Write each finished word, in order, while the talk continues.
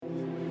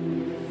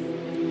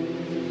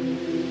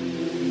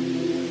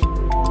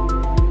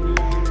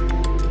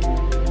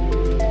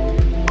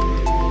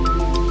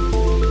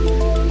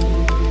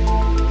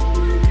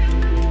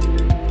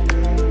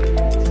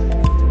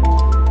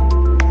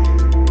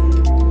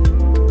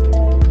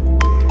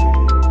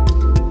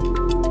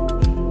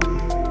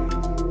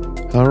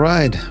All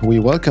right, we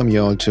welcome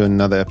you all to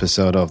another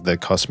episode of the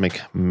Cosmic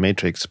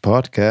Matrix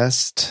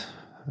podcast.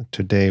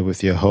 Today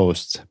with your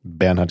hosts,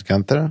 Bernhard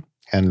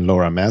and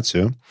Laura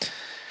Matsu.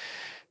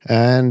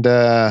 And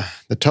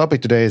the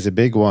topic today is a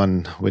big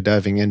one. We're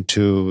diving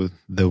into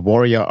the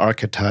warrior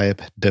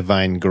archetype,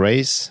 divine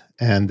grace,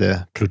 and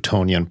the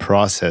Plutonian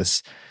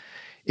process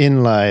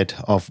in light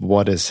of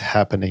what is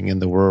happening in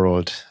the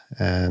world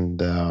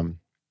and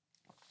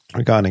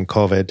regarding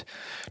COVID,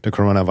 the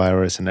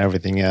coronavirus, and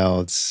everything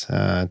else,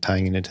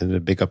 tying it into the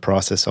bigger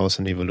process,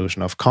 also an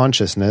evolution of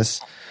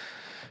consciousness.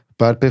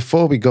 But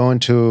before we go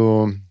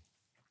into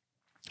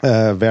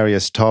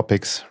various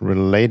topics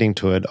relating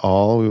to it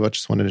all, we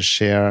just wanted to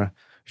share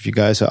with you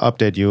guys or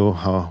update you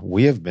how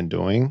we have been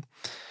doing.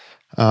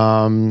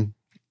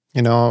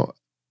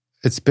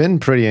 It's been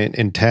pretty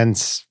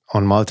intense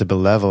on multiple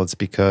levels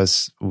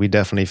because we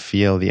definitely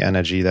feel the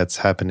energy that's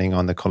happening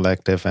on the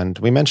collective. And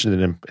we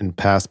mentioned it in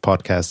past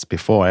podcasts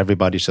before.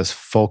 Everybody's just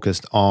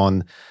focused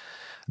on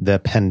the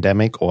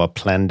pandemic or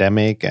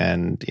plandemic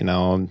and,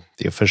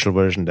 the official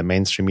version, the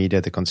mainstream media,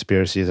 the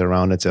conspiracies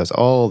around it. There's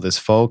all this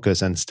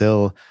focus and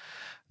still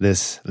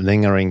this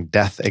lingering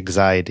death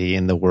anxiety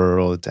in the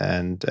world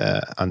and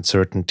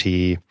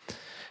uncertainty.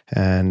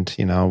 And,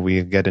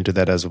 we get into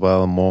that as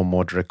well, more and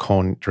more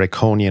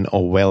draconian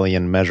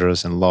Orwellian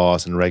measures and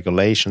laws and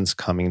regulations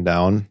coming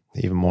down,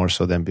 even more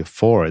so than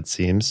before, it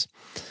seems.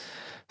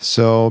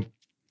 So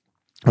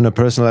on a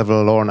personal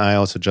level, Laura and I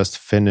also just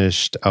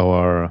finished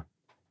our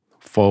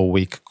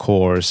 4-week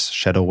course,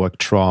 Shadow Work,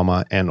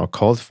 Trauma, and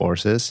Occult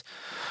Forces,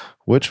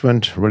 which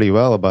went really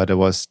well, but it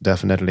was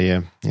definitely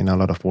a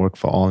lot of work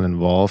for all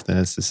involved, and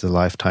this is a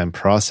lifetime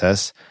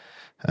process.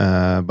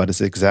 But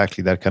it's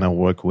exactly that kind of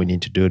work we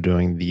need to do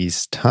during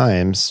these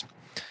times.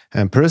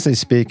 And personally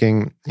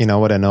speaking,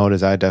 what I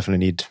notice, I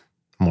definitely need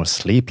more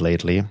sleep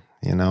lately,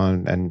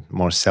 and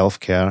more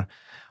self-care,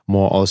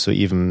 more also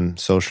even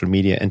social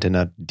media,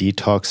 internet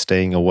detox,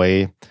 staying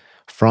away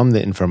from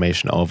the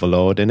information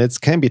overload. And it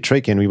can be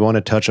tricky, and we want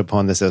to touch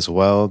upon this as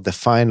well, the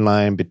fine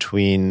line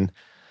between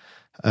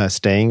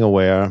staying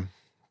aware,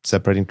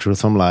 separating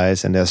truth from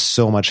lies, and there's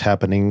so much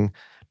happening,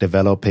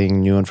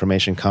 developing new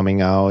information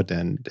coming out,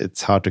 and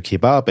it's hard to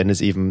keep up, and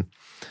it's even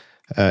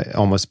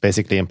almost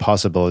basically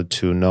impossible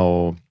to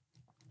know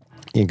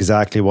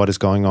exactly what is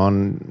going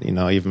on,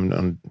 even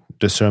on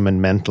discernment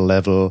mental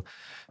level,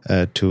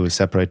 to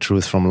separate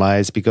truth from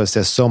lies, because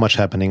there's so much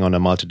happening on a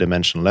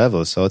multidimensional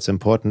level. So it's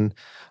important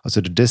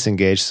also to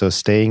disengage. So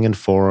staying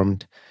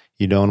informed,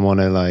 you don't want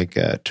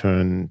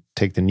to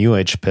take the new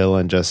age pill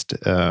and just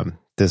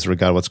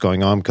disregard what's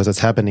going on, because what's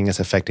happening is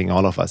affecting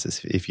all of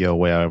us, if you're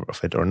aware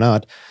of it or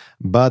not.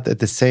 But at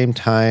the same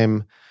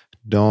time,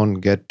 don't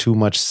get too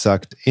much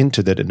sucked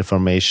into that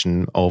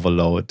information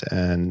overload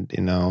and,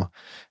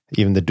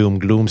 even the doom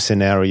gloom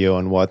scenario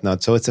and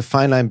whatnot. So it's a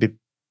fine line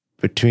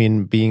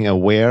between being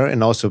aware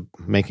and also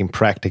making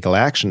practical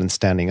action and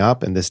standing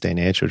up in this day and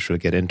age, which we'll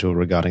get into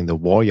regarding the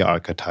warrior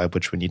archetype,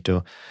 which we need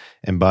to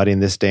embody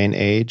in this day and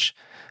age,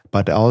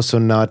 but also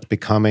not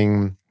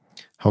becoming,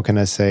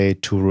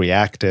 too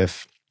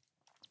reactive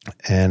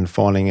and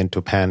falling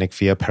into panic,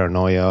 fear,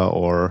 paranoia,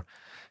 or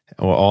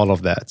all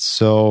of that.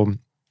 So,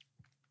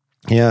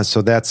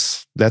 so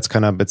that's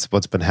kind of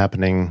what's been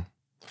happening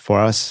for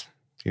us.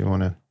 Do you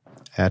want to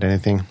add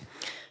anything?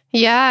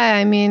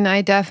 Yeah,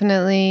 I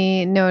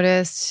definitely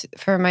noticed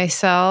for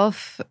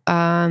myself,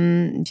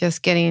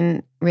 just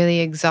getting really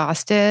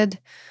exhausted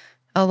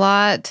a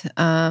lot.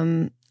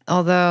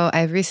 Although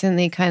I've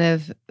recently kind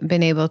of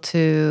been able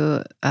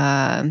to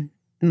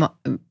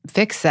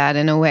fix that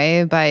in a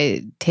way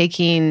by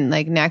taking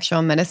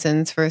natural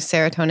medicines for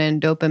serotonin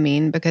and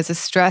dopamine, because the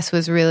stress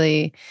was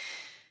really,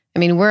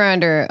 we're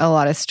under a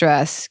lot of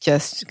stress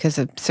just because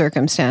of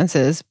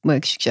circumstances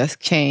which just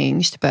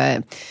changed,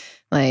 but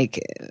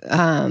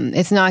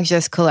it's not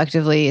just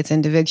collectively, it's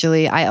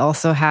individually. I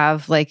also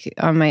have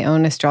on my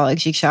own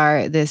astrology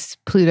chart, this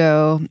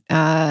Pluto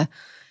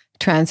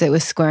transit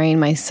was squaring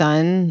my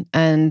sun,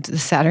 and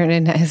Saturn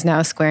is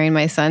now squaring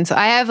my sun. So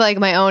I have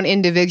my own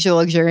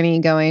individual journey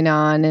going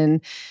on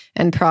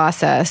and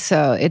process.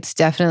 So it's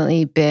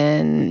definitely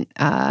been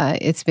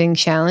it's been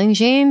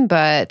challenging,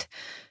 but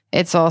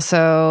it's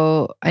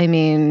also,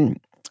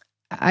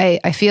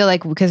 I feel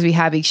like because we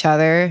have each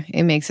other,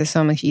 it makes it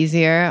so much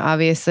easier,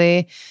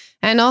 obviously.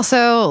 And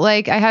also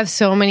I have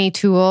so many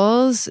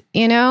tools,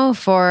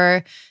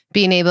 for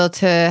being able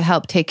to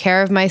help take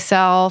care of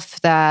myself,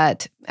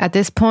 that at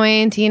this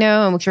point,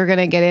 and which we're going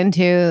to get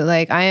into,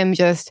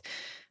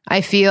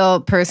 I feel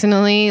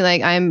personally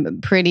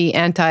I'm pretty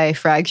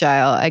anti-fragile,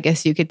 I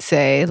guess you could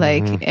say.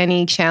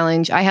 Any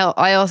challenge,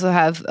 I also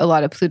have a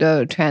lot of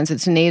Pluto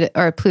transits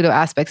or Pluto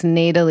aspects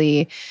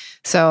natally.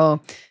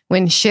 So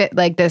when shit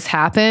like this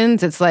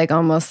happens, it's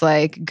almost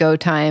go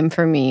time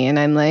for me, and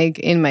I'm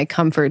in my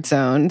comfort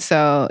zone.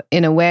 So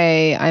in a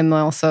way, I'm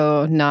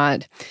also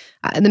not.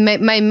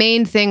 My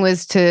main thing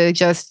was to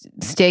just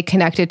stay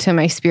connected to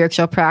my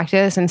spiritual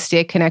practice and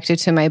stay connected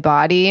to my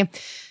body,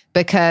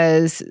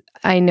 because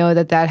I know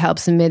that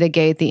helps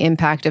mitigate the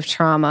impact of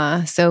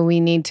trauma. So we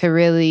need to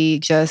really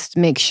just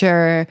make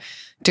sure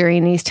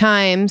during these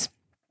times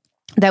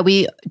that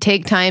we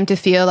take time to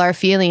feel our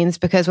feelings,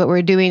 because what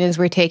we're doing is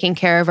we're taking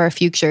care of our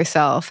future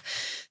self.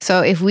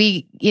 So if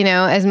we,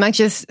 as much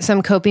as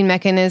some coping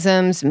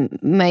mechanisms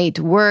might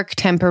work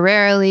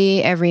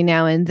temporarily every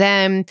now and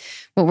then,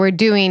 what we're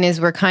doing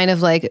is we're kind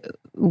of like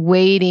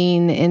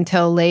waiting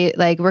until late,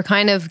 like we're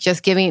kind of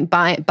just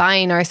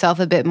buying ourselves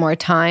a bit more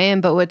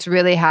time. But what's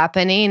really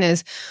happening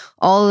is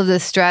all of the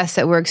stress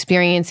that we're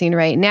experiencing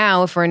right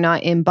now, if we're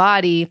not in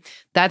body,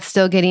 that's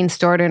still getting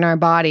stored in our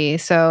body.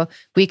 So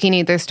we can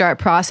either start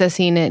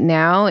processing it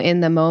now in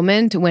the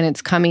moment when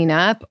it's coming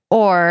up,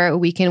 or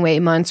we can wait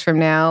months from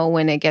now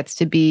when it gets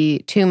to be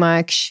too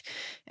much,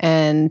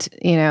 and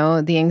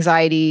the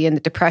anxiety and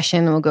the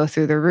depression will go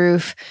through the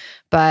roof.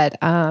 But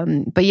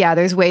yeah,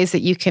 there's ways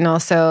that you can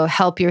also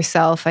help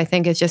yourself. I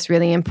think it's just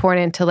really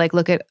important to like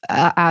look at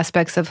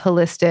aspects of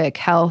holistic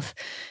health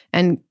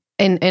and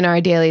in our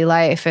daily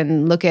life,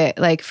 and look at,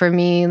 like, for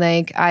me,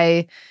 like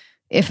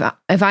if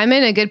I'm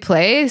in a good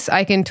place,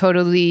 I can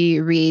totally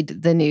read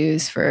the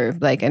news for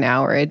like an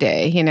hour a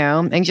day,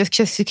 and just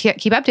to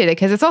keep updated,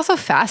 because it's also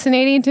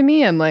fascinating to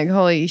me. I'm like,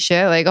 holy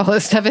shit, like all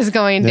this stuff is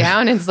going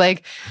down. It's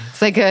like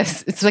a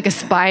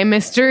spy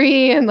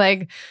mystery, and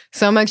like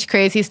so much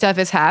crazy stuff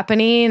is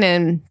happening.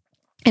 And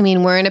I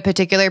mean, we're in a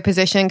particular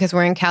position because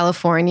we're in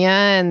California,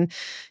 and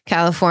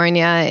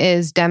California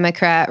is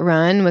Democrat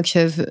run, which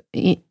have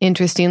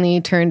interestingly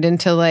turned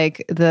into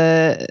like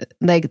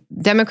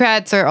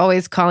Democrats are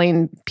always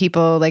calling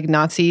people like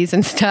Nazis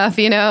and stuff,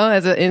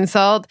 as an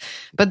insult,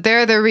 but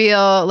they're the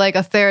real like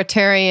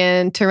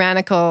authoritarian,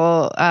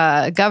 tyrannical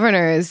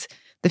governors,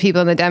 the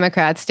people in the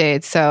Democrat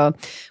states. So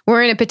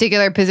we're in a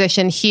particular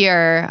position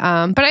here.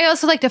 But I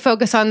also like to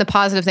focus on the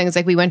positive things.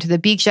 Like we went to the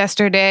beach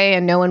yesterday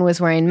and no one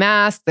was wearing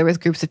masks. There was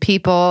groups of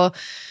people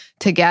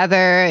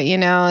together,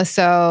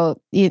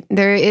 so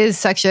there is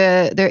such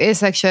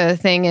a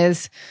thing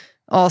as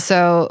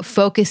also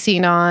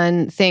focusing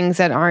on things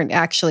that aren't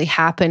actually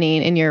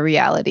happening in your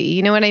reality.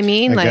 You know what I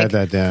mean? I get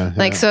that, yeah.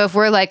 Like, so if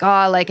we're like,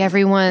 oh, like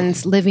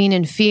everyone's living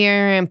in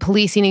fear and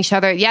policing each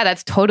other, yeah,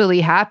 that's totally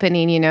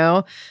happening,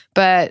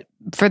 but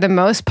for the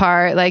most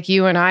part, like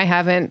you and I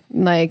haven't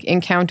like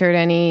encountered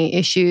any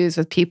issues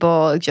with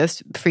people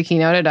just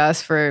freaking out at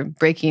us for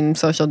breaking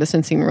social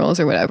distancing rules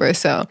or whatever.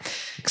 So,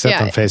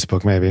 except on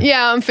Facebook, maybe.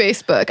 Yeah, on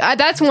Facebook.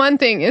 That's one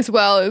thing as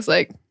well, is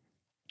like,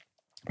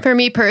 for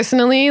me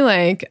personally,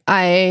 like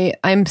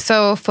I'm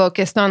so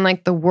focused on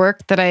like the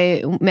work that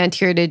I meant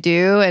here to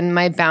do, and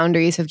my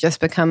boundaries have just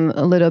become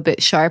a little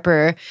bit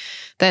sharper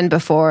than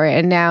before.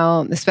 And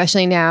now,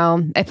 especially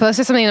now, I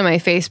posted something on my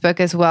Facebook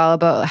as well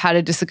about how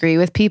to disagree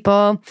with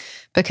people,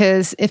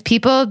 because if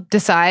people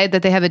decide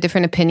that they have a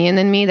different opinion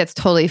than me, that's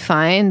totally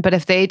fine. But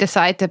if they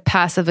decide to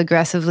passive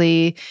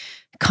aggressively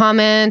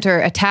comment or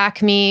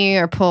attack me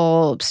or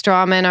pull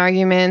straw man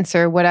arguments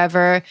or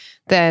whatever,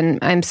 then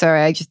I'm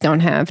sorry, I just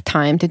don't have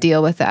time to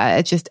deal with that.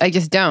 I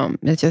just don't.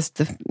 It's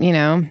just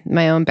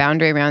my own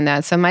boundary around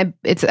that. So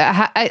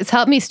it's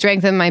helped me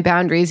strengthen my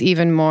boundaries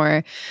even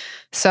more.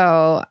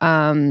 So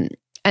and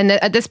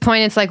at this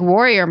point, it's like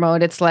warrior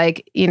mode. It's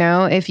like,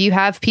 if you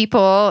have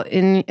people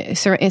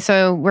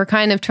so we're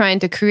kind of trying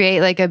to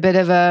create like a bit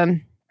of a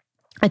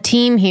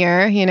team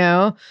here,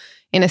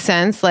 in a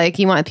sense, like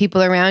you want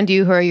people around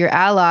you who are your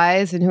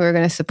allies and who are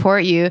going to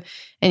support you.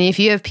 And if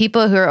you have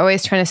people who are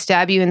always trying to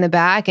stab you in the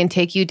back and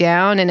take you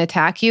down and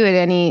attack you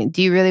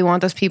do you really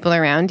want those people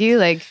around you?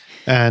 Like,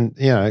 and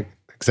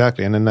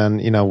exactly. And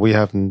then, we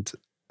haven't,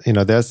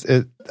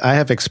 I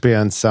have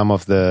experienced some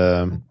of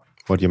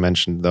what you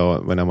mentioned though,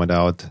 when I went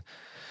out,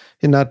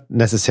 not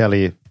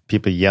necessarily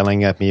people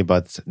yelling at me,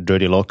 but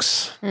dirty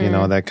looks,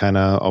 that kind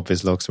of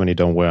obvious looks when you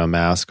don't wear a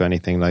mask or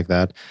anything like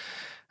that.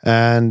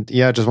 And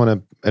yeah, I just want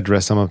to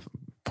address some of the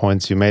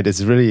points you made.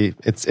 It's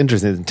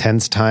interesting,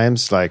 intense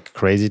times, like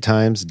crazy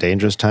times,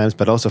 dangerous times,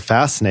 but also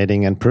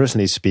fascinating. And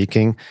personally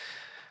speaking,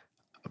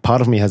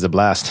 part of me has a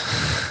blast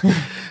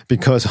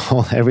because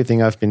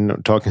everything I've been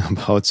talking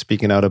about,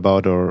 speaking out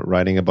about, or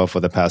writing about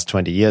for the past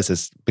 20 years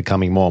is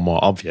becoming more and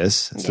more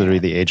obvious. It's literally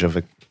the age of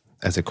the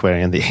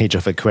age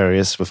of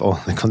Aquarius with all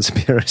the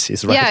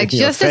conspiracies. Yeah,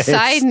 just a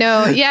side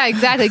note. Yeah,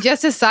 exactly.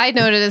 Just a side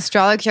note, an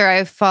astrologer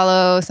I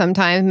follow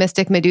sometimes,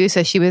 Mystic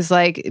Medusa, she was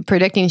like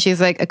predicting, she's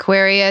like,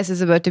 Aquarius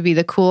is about to be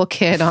the cool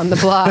kid on the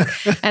block.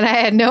 And I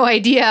had no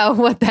idea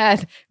what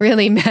that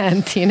really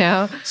meant,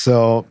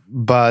 So,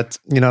 but,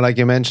 like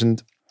you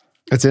mentioned,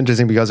 it's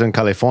interesting because in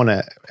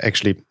California,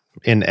 actually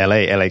in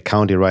LA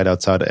County, right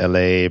outside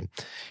LA,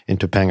 in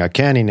Topanga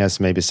Canyon, as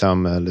maybe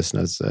some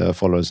listeners,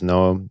 followers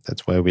know,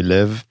 that's where we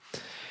live.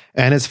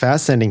 And it's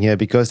fascinating here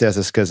because there's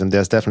a schism.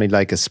 There's definitely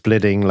like a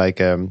splitting, like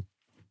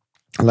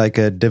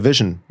a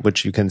division,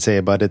 which you can say,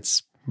 but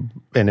it's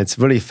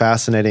really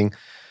fascinating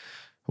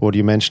what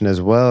you mentioned as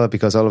well,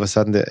 because all of a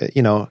sudden,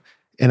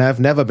 and I've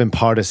never been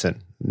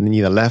partisan,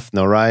 neither left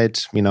nor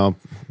right,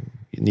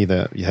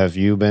 neither have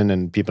you been,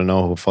 and people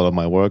know who follow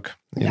my work.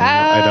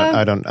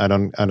 I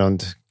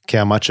don't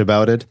care much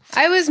about it.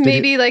 I was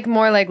maybe like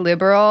more like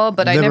liberal,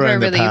 but I never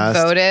really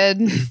voted.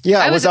 Yeah,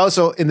 I was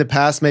also in the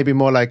past maybe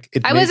more like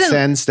it made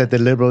sense that the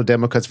liberal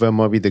Democrats were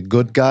maybe the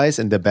good guys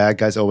and the bad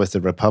guys always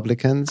the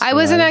Republicans. I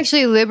wasn't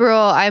actually liberal.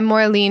 I'm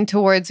more lean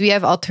towards we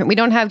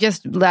don't have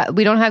just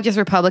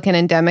Republican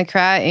and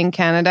Democrat in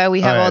Canada.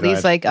 We have all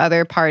these like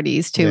other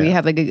parties too. Yeah. We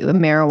have like a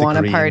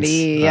marijuana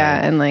party,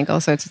 and like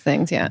all sorts of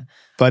things. Yeah.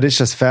 But it's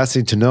just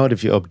fascinating to note,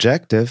 if you're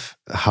objective,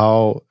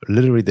 how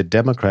literally the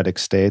democratic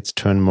states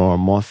turn more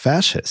and more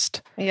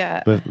fascist.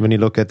 Yeah. But when you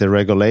look at the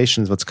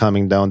regulations, what's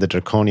coming down, the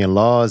draconian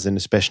laws, and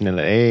especially in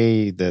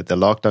LA, the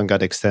lockdown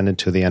got extended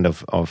to the end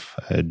of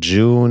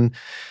June.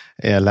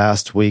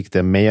 Last week,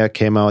 the mayor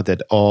came out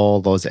that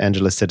all Los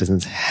Angeles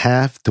citizens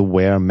have to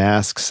wear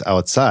masks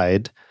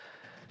outside,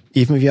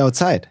 even if you're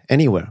outside,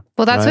 anywhere.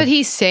 Well, that's what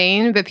he's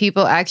saying, but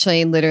people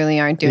actually literally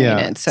aren't doing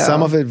it. So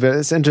some of it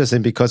is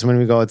interesting because when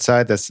we go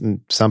outside, there's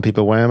some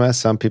people wear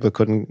masks, some people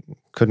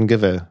couldn't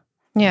give a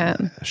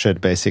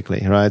shit,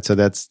 basically, right? So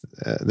that's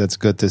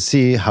good to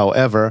see.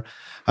 However,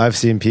 I've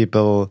seen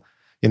people,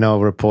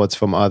 reports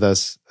from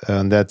others,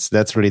 and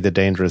that's really the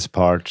dangerous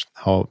part.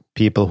 How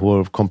people who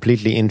are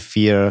completely in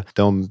fear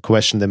don't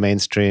question the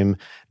mainstream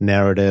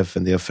narrative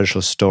and the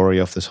official story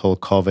of this whole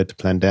COVID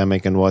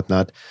pandemic and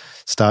whatnot,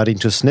 starting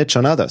to snitch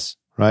on others,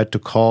 right? To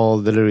call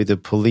literally the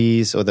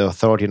police or the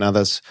authority and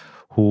others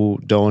who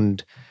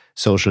don't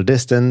social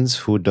distance,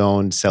 who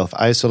don't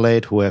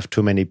self-isolate, who have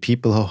too many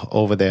people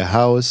over their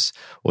house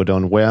or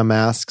don't wear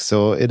masks.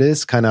 So it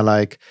is kind of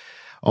like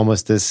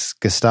almost this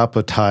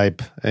Gestapo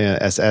type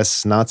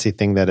SS Nazi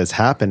thing that is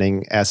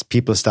happening as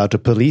people start to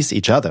police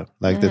each other,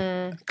 like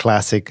the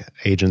classic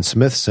Agent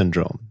Smith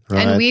syndrome.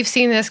 Right? And we've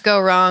seen this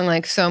go wrong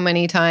like so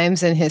many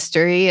times in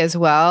history as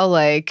well.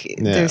 Like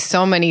there's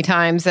so many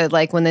times that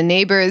like when the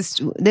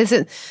neighbors,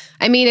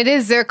 it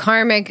is their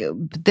karmic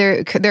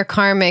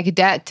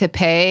debt to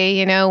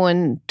pay,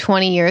 when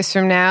 20 years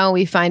from now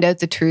we find out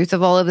the truth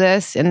of all of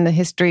this in the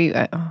history,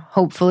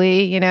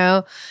 hopefully,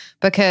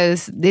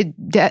 because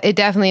it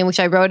definitely, which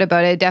I wrote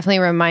about, it definitely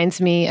reminds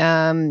me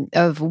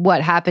of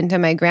what happened to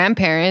my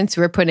grandparents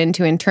who were put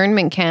into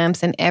internment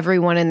camps and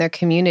everyone in their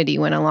community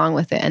went along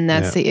with it. And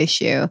that's the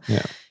issue.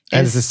 Yeah.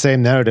 And it's the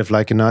same narrative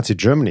like in Nazi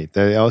Germany.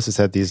 They also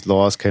said these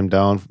laws came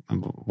down,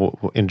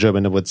 in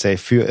German it would say,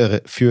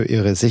 für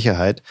ihre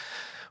Sicherheit,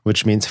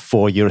 which means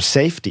for your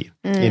safety.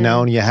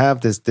 And you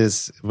have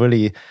this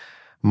really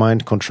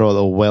mind control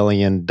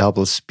Orwellian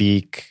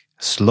double-speak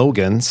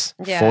slogans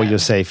for your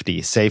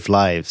safety, save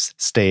lives,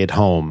 stay at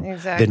home,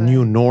 the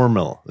new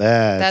normal.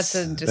 That's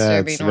a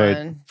disturbing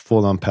one.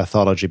 Full-on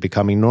pathology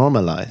becoming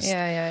normalized.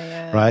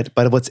 Right?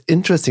 But what's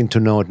interesting to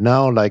note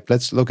now, like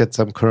let's look at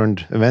some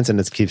current events, and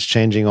it keeps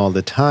changing all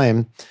the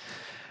time.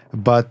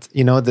 But,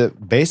 even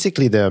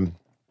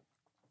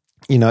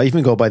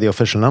go by the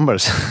official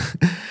numbers,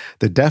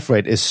 the death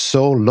rate is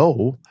so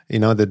low,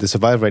 that the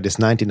survival rate is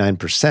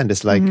 99%.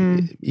 It's like,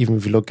 even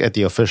if you look at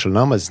the official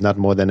numbers, it's not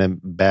more than a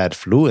bad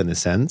flu in a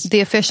sense. The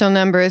official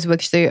numbers,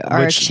 which they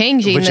are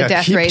changing the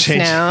death rates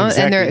now,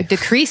 and they're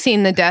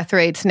decreasing the death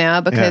rates now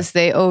because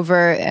they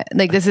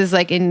this is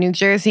like in New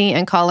Jersey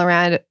and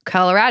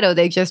Colorado,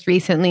 they just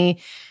recently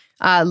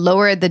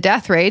lowered the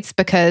death rates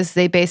because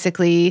they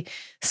basically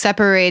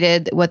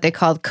separated what they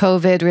called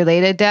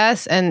COVID-related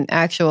deaths and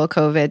actual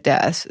COVID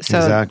deaths. So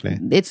exactly.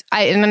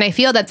 I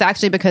feel that's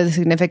actually because of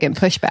significant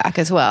pushback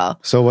as well.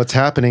 So what's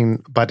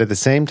happening, but at the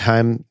same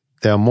time,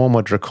 there are more and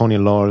more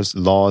draconian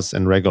laws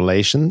and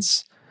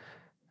regulations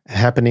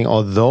happening,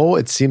 although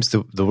it seems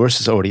the worst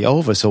is already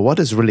over. So what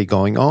is really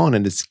going on?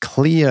 And it's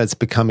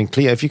becoming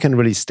clear, if you can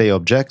really stay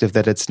objective,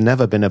 that it's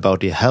never been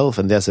about your health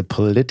and there's a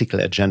political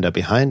agenda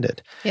behind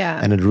it.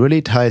 Yeah. And it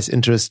really ties,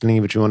 interestingly,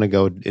 which you want to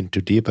go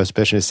into deeper,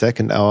 especially in the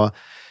second hour,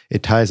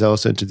 it ties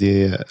also into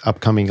the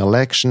upcoming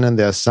election. And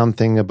there's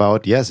something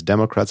about,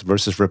 Democrats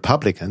versus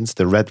Republicans,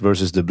 the red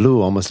versus the blue,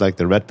 almost like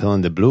the red pill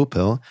and the blue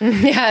pill.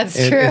 Yeah, it's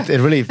true.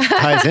 It really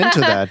ties into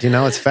that.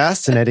 It's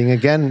fascinating.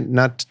 Again,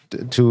 not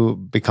to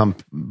become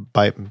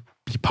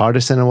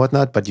partisan and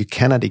whatnot, but you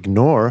cannot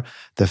ignore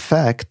the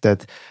fact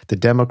that the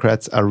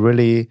Democrats are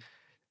really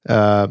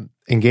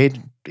engaged.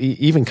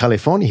 Even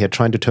California here,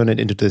 trying to turn it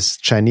into this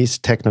Chinese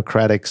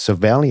technocratic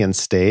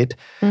surveillance state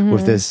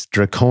with this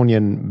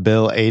draconian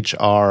bill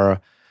HR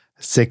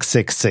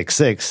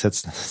 6666.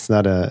 It's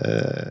not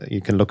you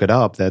can look it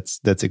up.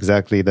 That's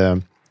exactly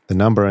the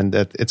number, and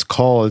that it's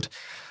called.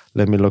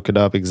 Let me look it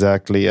up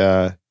exactly.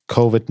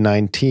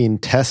 COVID-19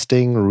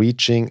 Testing,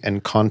 Reaching,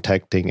 and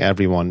Contacting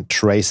Everyone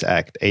Trace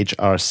Act,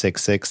 HR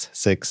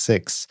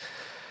 6666.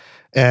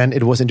 And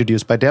it was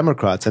introduced by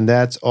Democrats, and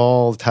that's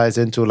all ties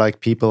into like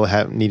people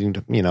needing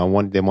to,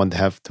 they want to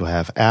have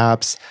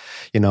apps.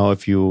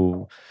 If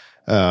you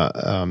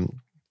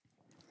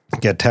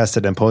get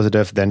tested and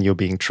positive, then you're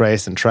being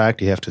traced and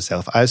tracked. You have to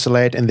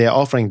self-isolate, and they're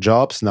offering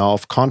jobs now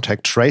of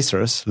contact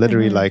tracers,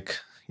 literally like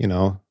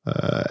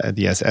at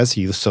the SS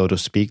youth, so to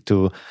speak,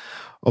 to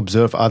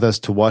observe others,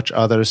 to watch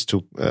others,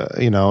 to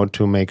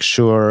to make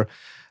sure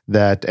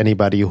that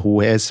anybody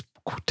who is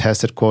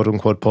tested quote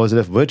unquote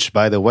positive, which,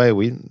 by the way,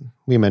 we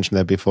mentioned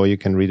that before. You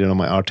can read it on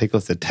my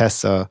articles. The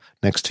tests are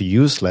next to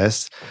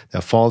useless.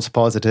 They're false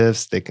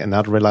positives. They are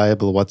not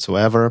reliable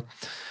whatsoever.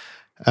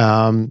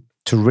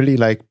 To really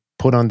like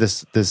put on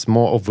this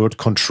more overt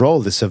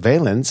control, the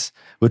surveillance,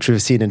 which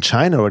we've seen in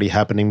China already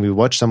happening. We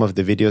watched some of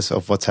the videos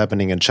of what's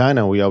happening in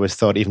China. We always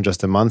thought even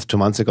just a month, 2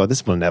 months ago,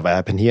 this will never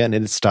happen here, and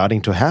it's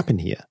starting to happen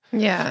here.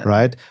 Yeah.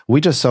 Right? You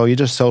just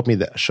showed me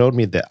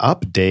the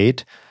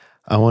update.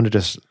 I wanted to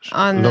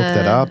look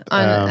that up.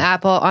 On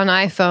Apple, on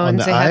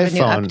iPhones, they have a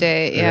new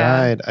update.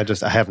 Yeah.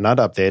 Right. I have not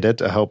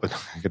updated. I hope I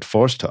get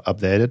forced to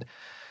update it.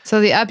 So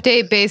the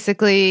update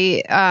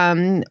basically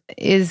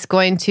is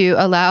going to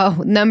allow,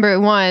 number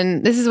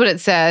one, this is what it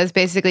says,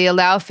 basically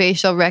allow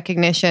facial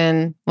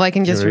recognition. Well, I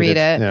can just read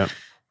it. Yeah.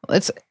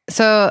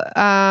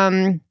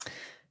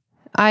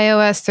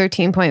 iOS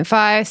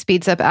 13.5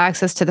 speeds up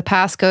access to the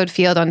passcode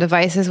field on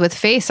devices with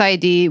Face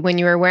ID when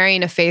you are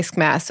wearing a face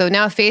mask. So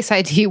now Face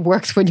ID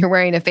works when you're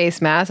wearing a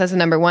face mask. That's the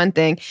number one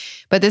thing.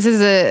 But this is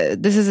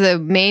the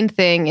main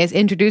thing, is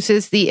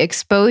introduces the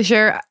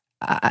exposure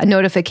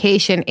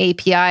notification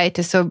API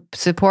to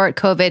support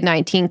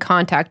COVID-19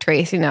 contact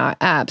tracing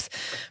apps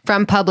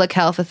from public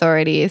health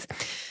authorities.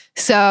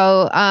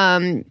 So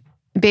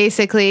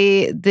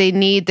basically, they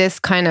need this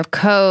kind of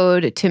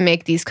code to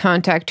make these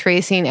contact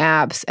tracing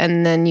apps,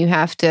 and then you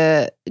have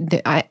to.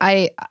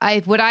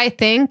 What I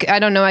think, I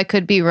don't know, I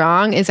could be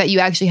wrong, is that you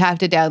actually have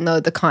to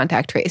download the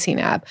contact tracing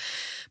app.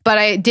 But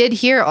I did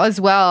hear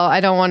as well. I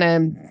don't want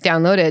to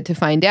download it to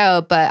find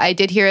out, but I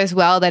did hear as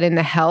well that in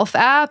the health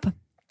app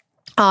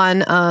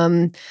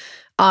on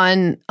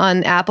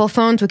Apple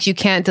phones, which you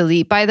can't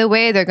delete, by the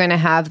way, they're going to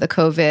have the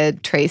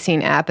COVID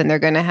tracing app, and they're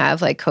going to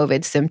have like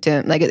COVID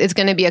symptom, like it's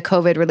going to be a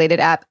COVID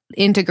related app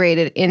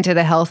integrated into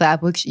the health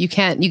app, which you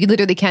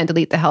literally can't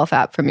delete the health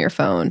app from your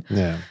phone.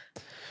 Yeah.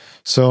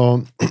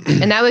 So,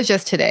 and that was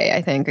just today,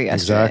 I think, or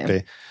yesterday.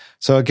 Exactly.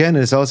 So again,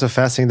 it's also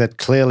fascinating that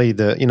clearly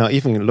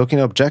even looking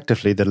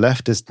objectively, the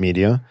leftist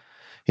media,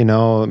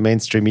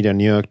 mainstream media,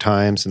 New York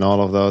Times and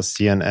all of those,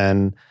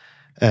 CNN,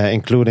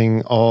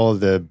 including all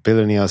the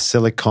billionaire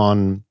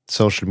Silicon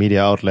social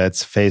media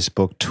outlets,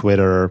 Facebook,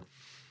 Twitter,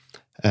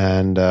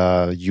 and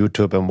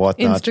YouTube and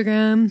whatnot.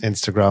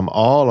 Instagram,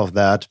 all of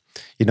that,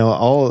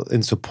 all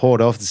in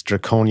support of this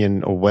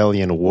draconian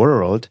Orwellian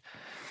world,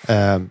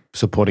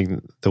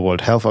 supporting the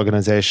World Health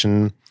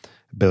Organization,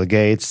 Bill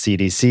Gates,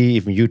 CDC,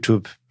 even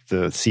YouTube,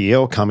 the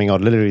CEO coming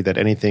out literally that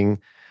anything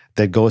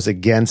that goes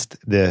against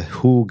the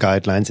WHO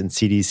guidelines and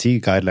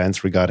CDC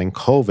guidelines regarding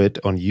COVID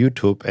on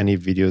YouTube, any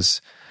videos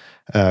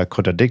not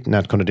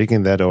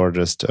contradicting that or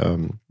just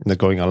not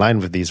going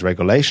aligned with these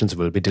regulations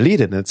will be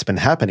deleted. And it's been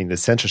happening. The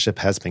censorship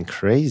has been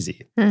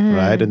crazy,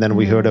 right? And then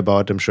we heard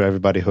about, I'm sure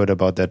everybody heard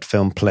about that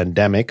film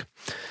Plandemic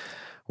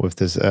with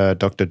this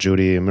Dr.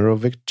 Judy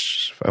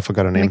Mirovich. I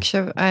forgot her name.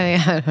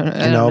 I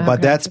don't know.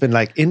 But that's been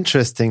like,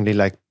 interestingly,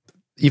 like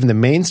even the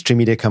mainstream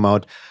media come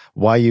out,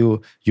 why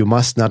you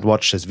must not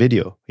watch this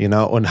video,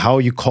 and how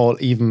you call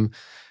even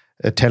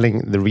telling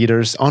the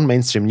readers on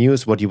mainstream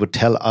news what you would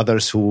tell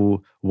others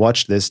who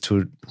watch this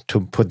to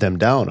put them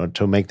down or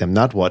to make them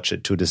not watch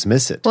it, to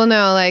dismiss it. Well,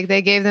 no, like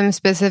they gave them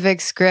specific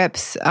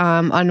scripts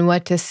on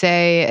what to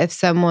say if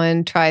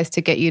someone tries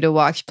to get you to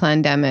watch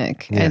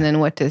Plandemic, and then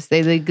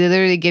they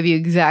literally give you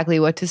exactly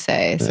what to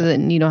say, so that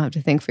you don't have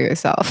to think for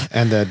yourself.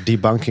 And the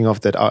debunking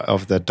of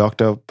that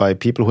doctor by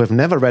people who have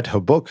never read her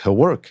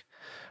work.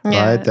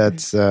 Yeah. Right,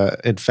 that's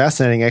it's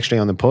fascinating. Actually,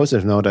 on the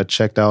positive note, I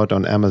checked out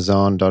on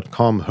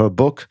Amazon.com her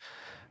book.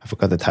 I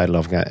forgot the title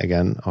of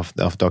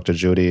Dr.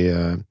 Judy.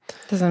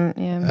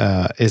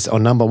 Is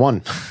on number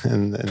one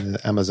in the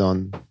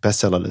Amazon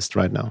bestseller list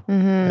right now,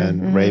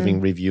 and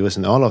raving reviews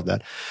and all of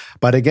that.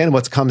 But again,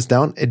 what comes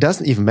down, it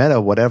doesn't even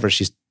matter what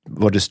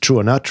is true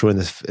or not true in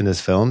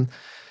this film.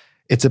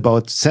 It's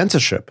about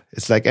censorship.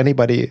 It's like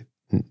anybody.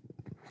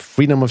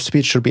 Freedom of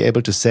speech should be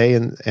able to say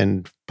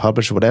and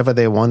publish whatever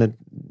they want to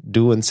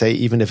do and say,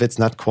 even if it's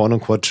not quote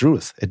unquote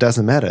truth. It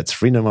doesn't matter. It's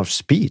freedom of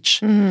speech.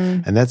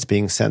 And that's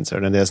being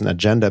censored, and there's an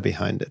agenda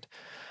behind it.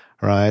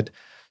 Right?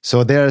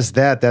 So there's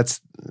that's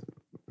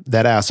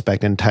that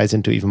aspect, and ties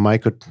into even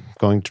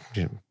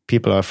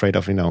people are afraid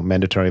of,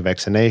 mandatory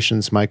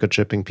vaccinations,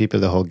 microchipping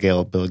people, the whole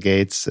Bill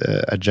Gates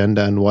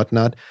agenda and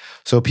whatnot.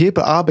 So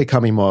people are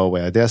becoming more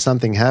aware. There's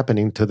something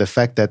happening to the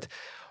fact that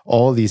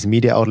all these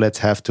media outlets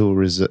have to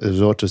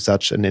resort to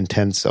such an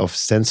intense of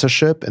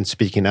censorship and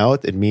speaking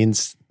out. It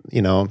means,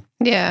 that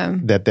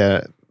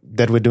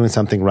we're doing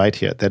something right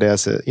here. That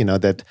there's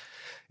that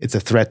it's a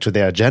threat to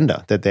their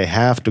agenda, that they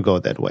have to go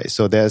that way.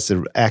 So there's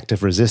an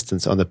active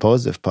resistance on the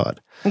positive part.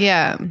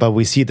 Yeah. But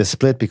we see the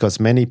split because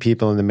many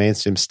people in the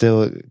mainstream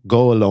still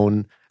go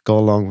along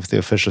with the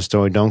official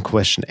story, don't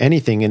question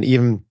anything, and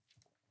even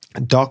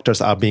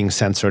doctors are being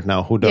censored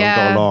now who don't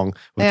go along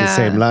with the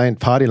same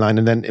party line.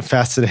 And then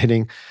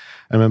fascinating,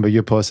 I remember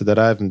you posted that,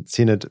 I haven't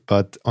seen it,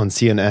 but on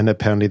CNN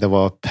apparently there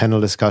were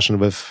panel discussion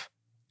with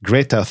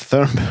Greta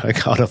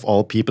Thunberg, out of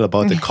all people,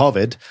 about the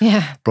COVID,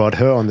 brought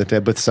her on the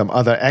table with some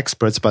other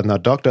experts, but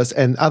not doctors,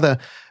 and other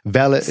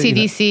valid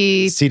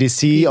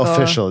CDC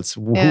officials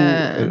who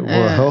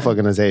were health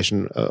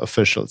organization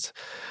officials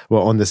were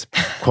on this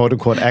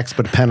quote-unquote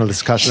expert panel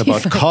discussion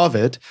about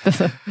COVID,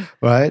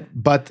 right?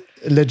 But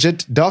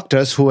legit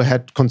doctors who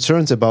had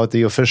concerns about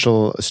the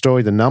official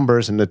story, the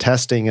numbers and the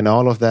testing and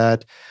all of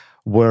that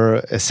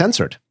were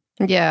censored.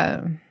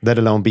 Yeah. Let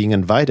alone being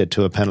invited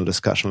to a panel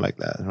discussion like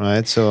that,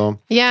 right? So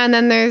yeah, and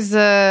then there's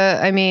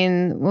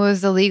what was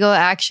the legal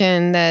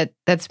action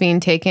that's being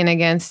taken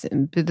against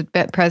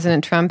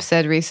President Trump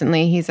said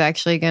recently he's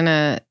actually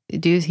gonna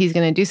do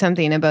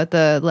something about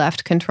the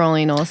left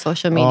controlling all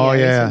social media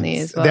recently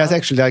as well. There's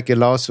actually like a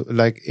lawsuit,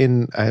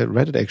 I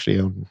read it actually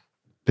on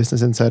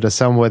Business Insider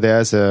somewhere.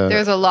 There's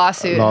a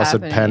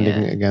lawsuit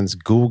pending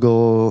against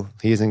Google.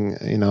 He's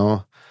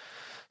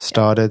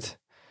started.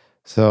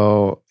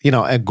 So,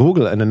 at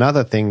Google, and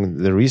another thing,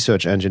 the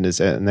research engine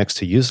is next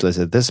to useless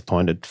at this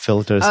point. It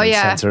filters and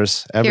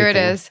censors everything. Here it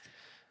is.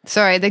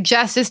 Sorry, the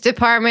Justice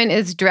Department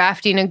is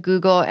drafting a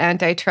Google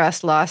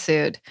antitrust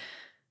lawsuit.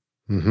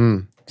 Mm-hmm.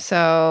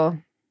 So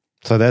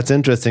that's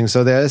interesting.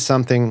 So there is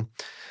something.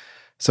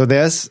 So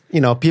there's,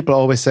 people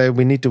always say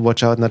we need to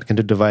watch out not to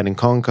divide and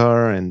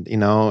conquer, and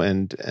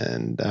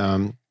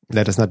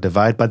let us not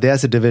divide, but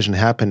there's a division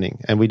happening.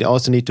 And we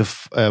also need to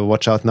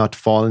watch out not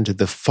fall into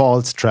the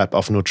false trap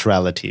of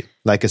neutrality,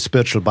 like a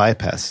spiritual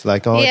bypass.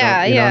 Like, know what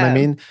I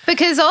mean?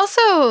 Because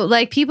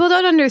also, people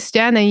don't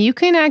understand that you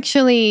can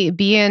actually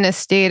be in a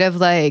state of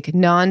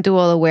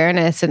non-dual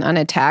awareness and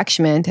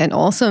unattachment and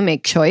also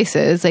make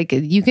choices.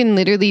 You can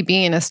literally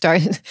be in a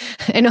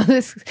I know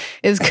this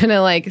is going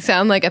to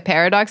sound like a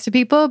paradox to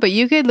people, but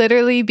you could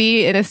literally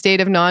be in a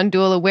state of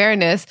non-dual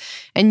awareness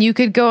and you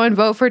could go and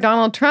vote for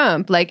Donald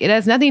Trump. It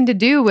has nothing to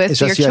do with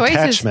your choices.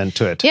 Attachment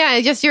to it. Yeah,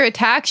 it's just your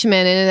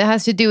attachment, and it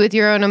has to do with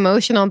your own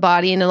emotional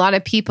body. And a lot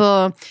of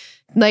people,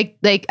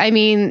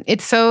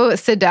 it's so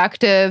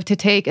seductive to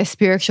take a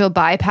spiritual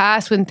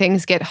bypass when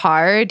things get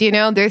hard.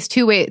 There's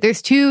two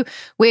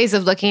ways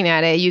of looking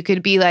at it. You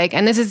could be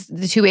and this is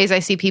the two ways I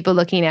see people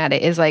looking at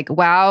it is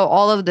wow,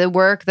 all of the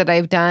work that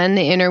I've done,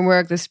 the inner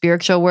work, the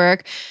spiritual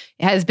work,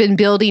 has been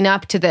building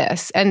up to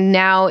this. And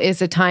now is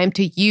the time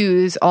to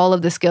use all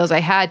of the skills I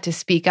had to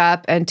speak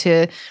up and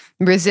to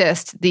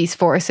resist these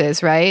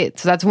forces, right?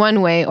 So that's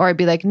one way. Or I'd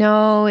be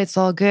no, it's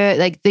all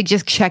good. They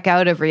just check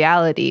out of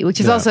reality, which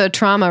is also a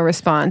trauma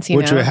response,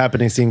 which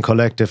we're seeing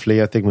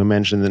collectively. I think we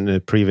mentioned in the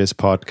previous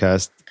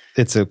podcast,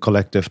 it's a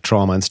collective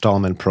trauma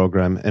installment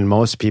program. And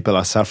most people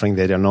are suffering.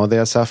 They don't know they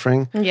are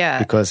suffering. Yeah.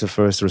 Because the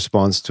first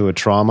response to a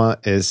trauma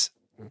is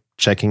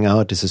checking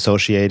out,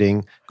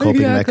 disassociating,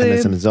 coping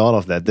mechanisms, all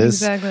of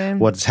that.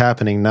 What's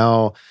happening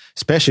now,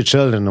 especially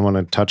children, I want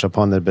to touch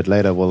upon that a bit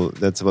later, will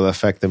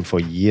affect them for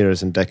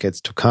years and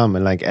decades to come,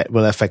 and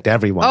will affect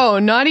everyone. Oh,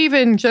 not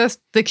even just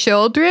the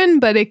children,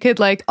 but it could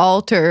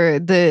alter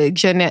the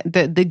gene, it's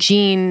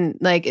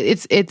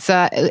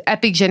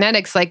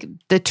epigenetics,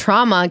 the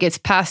trauma gets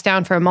passed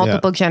down for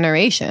multiple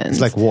generations.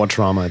 It's like war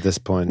trauma at this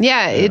point.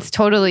 Yeah, it's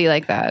totally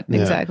like that.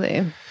 Yeah.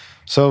 Exactly.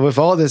 So with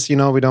all this, we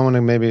don't want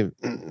to maybe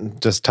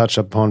just touch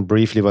upon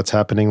briefly what's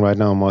happening right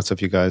now. Most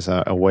of you guys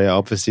are aware,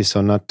 obviously,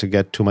 so not to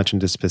get too much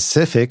into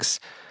specifics,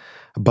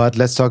 but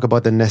let's talk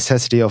about the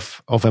necessity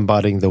of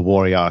embodying the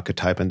warrior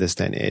archetype in this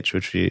day and age,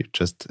 which we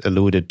just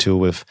alluded to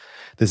with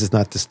this is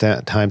not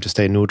the time to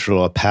stay neutral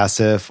or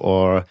passive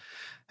or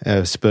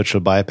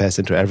spiritual bypass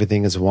into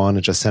everything as one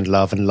and just send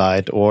love and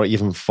light, or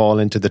even fall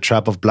into the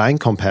trap of blind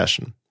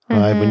compassion.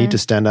 Right? We need to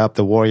stand up,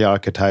 the warrior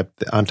archetype,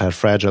 the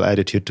anti-fragile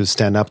attitude, to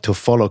stand up, to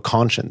follow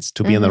conscience,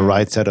 to be on the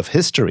right side of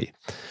history,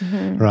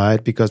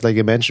 right? Because like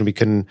you mentioned, we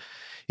can,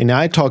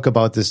 I talk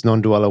about this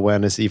non-dual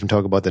awareness, even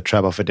talk about the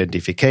trap of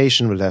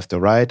identification with left or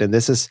right. And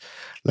this is,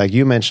 like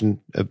you mentioned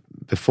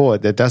before,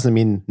 that doesn't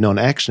mean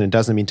non-action. It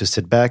doesn't mean to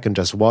sit back and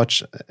just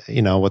watch,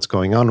 what's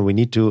going on. We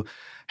need to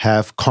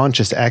have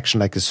conscious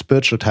action, like a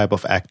spiritual type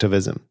of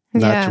activism,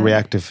 not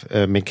reactive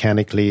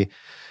mechanically,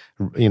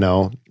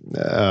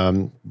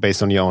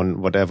 based on your own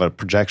whatever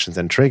projections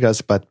and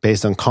triggers, but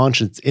based on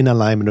conscience in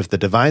alignment with the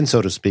divine,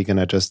 so to speak. And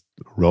I just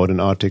wrote an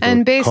article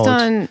and based called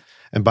on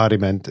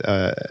embodying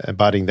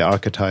the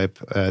archetype,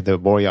 the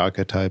warrior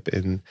archetype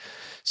in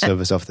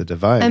service of the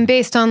divine. And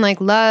based on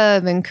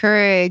love and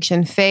courage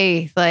and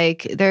faith,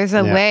 there's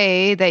a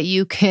way that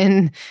you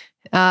can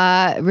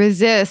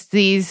resist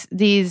these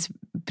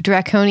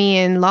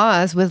draconian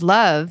laws with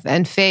love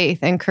and faith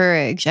and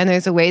courage, and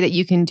there's a way that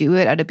you can do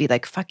it out to be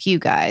fuck you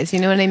guys, you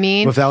know what I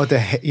mean, without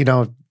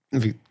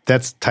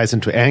that ties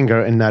into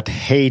anger, and not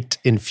hate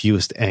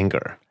infused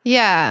anger,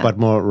 but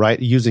more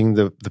using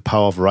the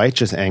power of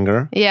righteous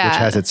anger, which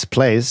has its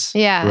place,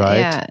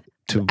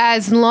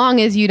 as long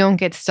as you don't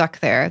get stuck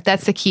there.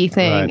 That's the key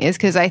thing, is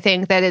because I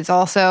think that it's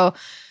also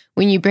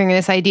when you bring in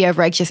this idea of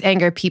righteous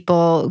anger,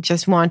 people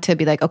just want to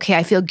be like, okay,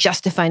 I feel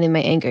justified in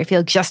my anger. I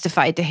feel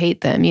justified to hate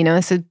them,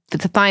 So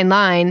it's a fine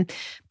line.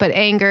 But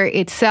anger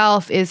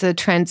itself is a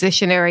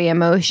transitionary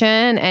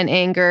emotion. And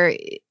anger,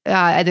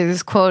 there's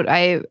this quote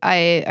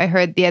I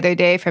heard the other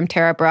day from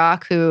Tara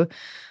Brach, who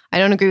I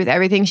don't agree with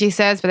everything she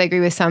says, but I agree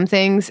with some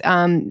things.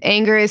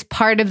 Anger is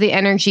part of the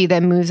energy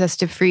that moves us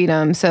to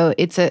freedom. So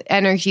it's an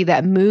energy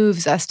that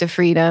moves us to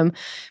freedom.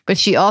 But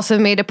she also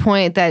made a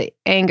point that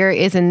anger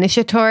is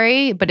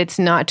initiatory, but it's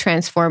not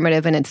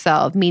transformative in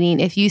itself. Meaning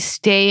if you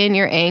stay in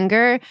your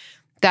anger,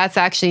 that's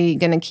actually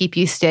going to keep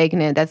you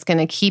stagnant. That's going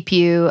to keep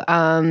you,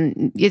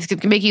 it's going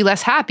to make you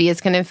less happy. It's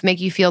going to make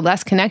you feel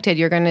less connected.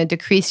 You're going to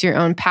decrease your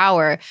own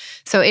power.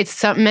 So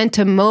it's meant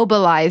to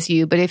mobilize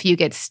you. But if you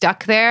get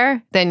stuck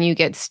there, then you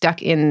get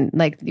stuck in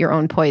like your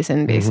own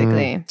poison,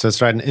 basically. Mm-hmm. So it's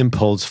an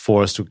impulse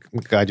force to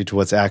guide you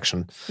towards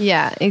action.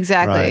 Yeah,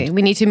 exactly. Right.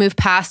 We need to move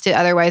past it.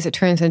 Otherwise, it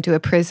turns into a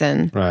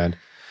prison. Right.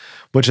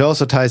 Which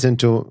also ties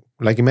into,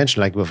 like you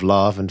mentioned, like with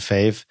love and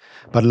faith,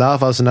 but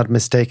love also not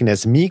mistaken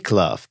as meek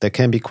love. There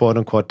can be quote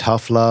unquote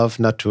tough love,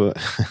 not to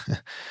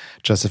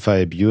justify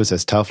abuse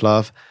as tough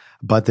love,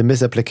 but the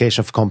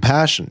misapplication of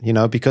compassion,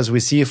 because we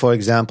see, for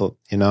example,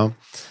 and,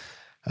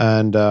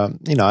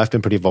 I've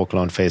been pretty vocal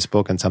on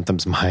Facebook, and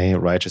sometimes my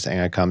righteous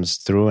anger comes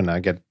through and I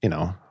get,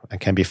 I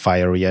can be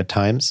fiery at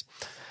times.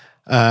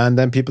 And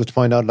then people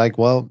point out like,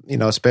 well,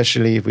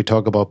 especially if we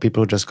talk about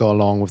people who just go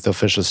along with the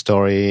official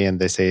story and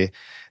they say,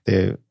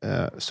 they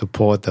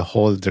support the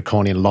whole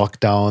draconian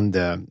lockdown,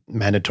 the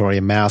mandatory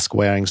mask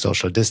wearing,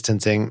 social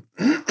distancing,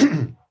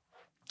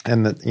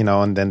 and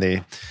then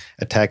they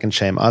attack and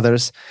shame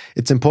others.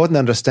 It's important to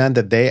understand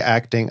that they're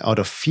acting out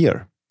of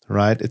fear,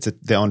 right? It's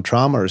their own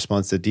trauma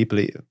response. They're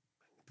deeply,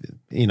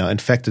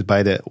 infected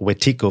by the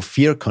Wetiko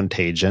fear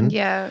contagion,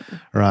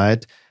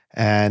 right?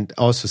 And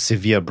also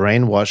severe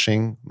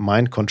brainwashing,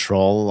 mind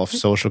control of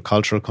social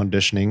cultural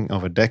conditioning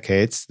over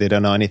decades. They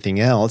don't know anything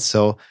else,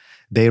 so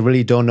they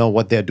really don't know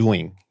what they're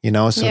doing,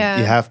 So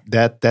you have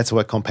that's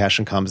where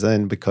compassion comes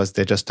in, because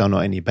they just don't know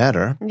any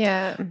better.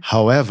 Yeah.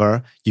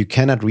 However, you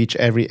cannot reach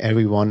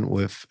everyone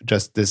with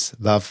just this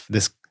love,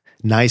 this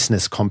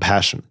niceness,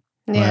 compassion,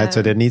 right?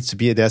 So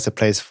there's a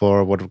place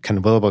for what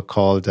Ken Wilber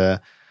called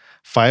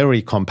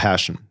fiery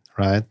compassion,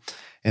 right?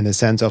 In the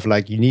sense of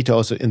like, you need to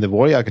also, in the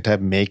warrior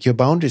archetype, make your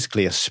boundaries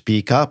clear,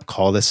 speak up,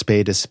 call a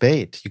spade a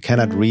spade. You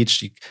cannot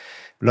reach, a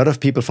lot of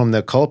people from the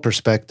occult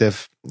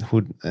perspective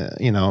who,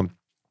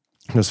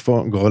 just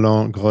go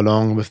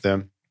along with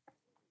the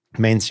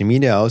mainstream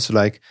media, also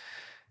like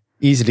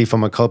easily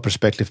from a cult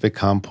perspective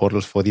become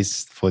portals for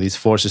these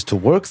forces to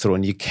work through.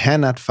 And you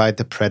cannot fight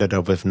the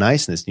predator with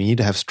niceness. You need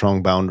to have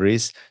strong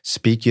boundaries,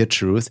 speak your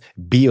truth,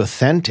 be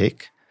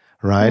authentic,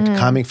 right?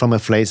 Coming from a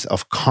place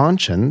of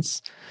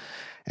conscience.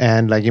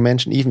 And like you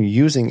mentioned, even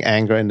using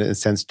anger in a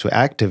sense to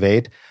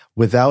activate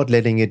without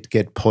letting it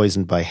get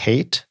poisoned by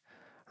hate,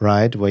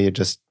 right? Where you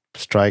just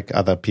strike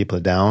other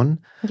people down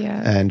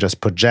and just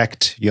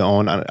project your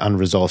own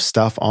unresolved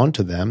stuff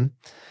onto them.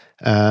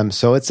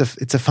 So it's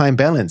a fine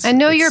balance. And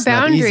know your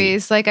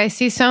boundaries. Like I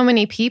see so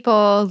many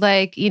people,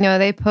 like,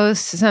 they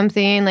post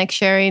something like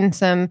sharing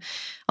some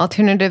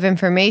alternative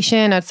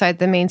information outside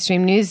the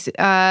mainstream news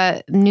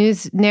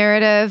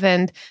narrative,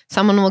 and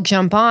someone will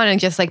jump on and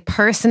just like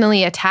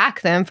personally attack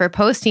them for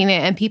posting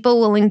it, and people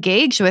will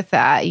engage with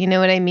that. You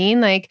know what I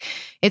mean? Like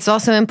it's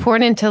also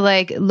important to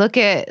like look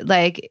at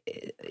like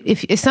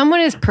if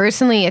someone is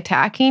personally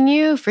attacking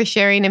you for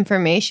sharing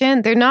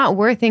information, they're not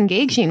worth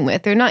engaging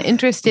with. They're not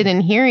interested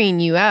in hearing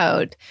you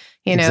out.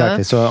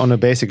 Exactly. So on a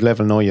basic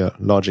level, know your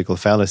logical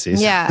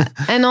fallacies. Yeah.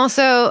 And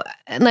also,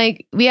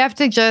 like, we have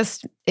to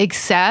just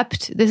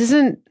accept this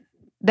isn't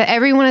that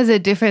everyone has a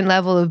different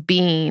level of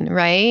being,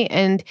 right?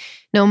 And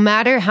no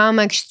matter how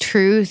much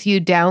truth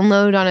you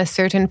download on a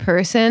certain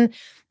person,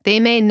 they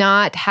may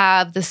not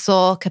have the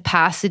soul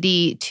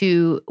capacity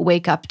to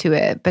wake up to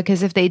it.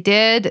 Because if they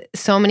did,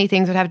 so many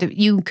things would have to,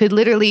 you could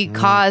literally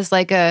cause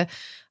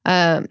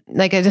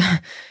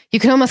you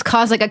can almost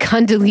cause like a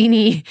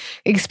Kundalini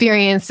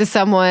experience to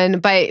someone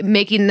by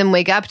making them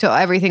wake up to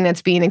everything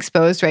that's being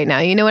exposed right now.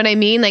 You know what I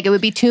mean? Like it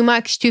would be too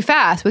much too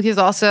fast, which is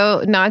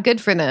also not good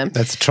for them.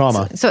 That's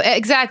trauma. So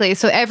exactly.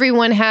 So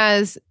everyone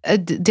has a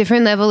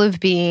different level of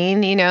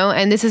being,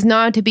 and this is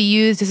not to be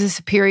used as a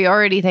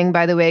superiority thing,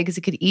 by the way, because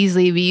it could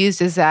easily be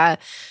used as that.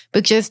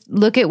 But just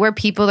look at where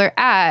people are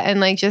at, and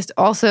like just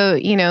also,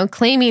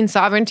 claiming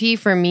sovereignty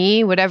for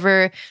me,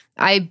 whatever.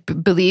 I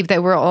believe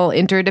that we're all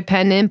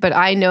interdependent, but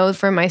I know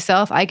for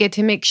myself, I get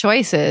to make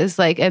choices.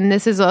 Like, and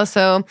this is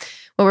also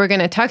what we're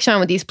going to touch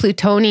on with these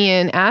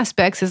Plutonian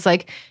aspects is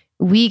like,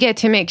 we get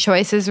to make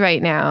choices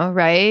right now,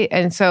 right?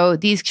 And so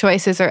these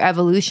choices are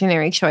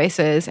evolutionary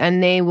choices,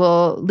 and they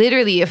will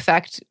literally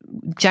affect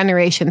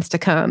generations to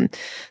come.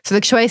 So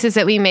the choices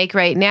that we make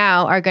right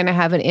now are going to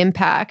have an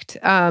impact.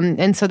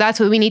 And so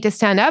that's what we need to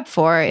stand up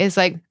for is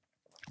like,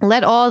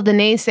 let all the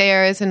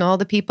naysayers and all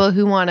the people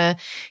who want to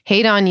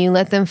hate on you,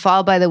 let them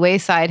fall by the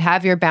wayside,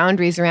 have your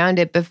boundaries around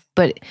it.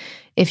 But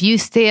if you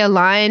stay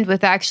aligned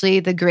with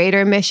actually the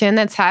greater mission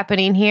that's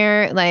happening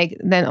here, like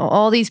then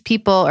all these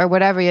people or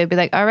whatever, you'd be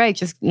like, all right,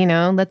 just,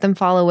 let them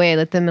fall away,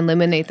 let them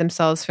eliminate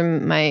themselves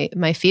from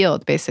my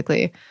field,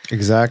 basically.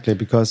 Exactly,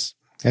 because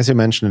as you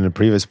mentioned in the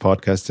previous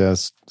podcast,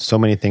 there's so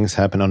many things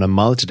happen on a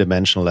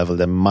multidimensional level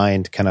the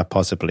mind cannot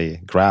possibly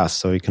grasp.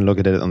 So you can look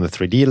at it on the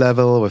 3D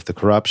level with the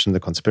corruption, the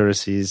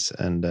conspiracies,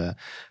 and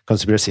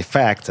conspiracy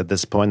facts at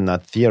this point,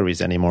 not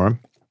theories anymore.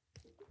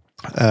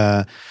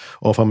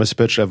 Or from a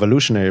spiritual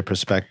evolutionary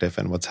perspective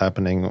and what's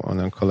happening on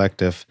a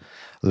collective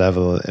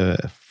level,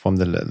 from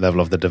the level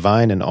of the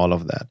divine and all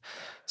of that.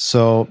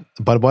 So,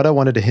 but what I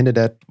wanted to hint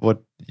at,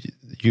 what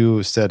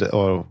you said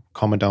or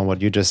comment on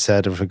what you just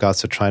said with regards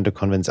to trying to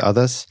convince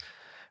others,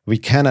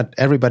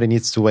 everybody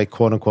needs to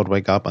quote unquote,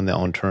 wake up on their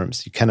own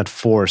terms. You cannot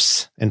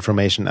force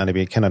information on it.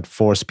 You cannot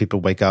force people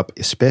to wake up,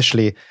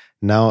 especially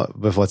now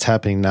with what's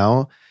happening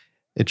now.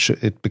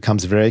 It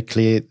becomes very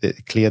clear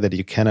that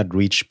you cannot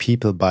reach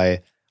people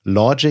by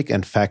logic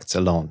and facts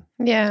alone.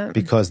 Yeah.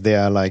 Because they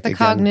are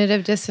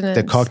cognitive dissonance.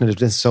 The cognitive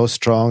dissonance is so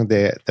strong,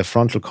 the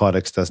frontal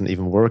cortex doesn't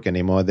even work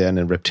anymore. They're in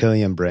a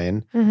reptilian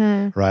brain,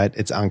 right?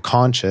 It's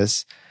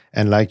unconscious.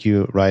 And like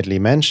you rightly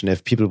mentioned,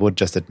 if people would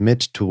just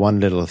admit to one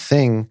little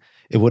thing,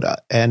 it would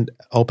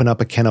open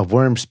up a can of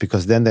worms,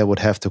 because then they would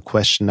have to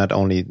question not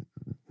only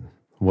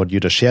what you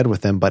just shared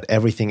with them, but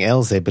everything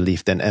else they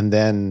believed in. And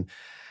then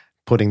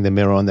putting the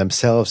mirror on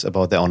themselves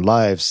about their own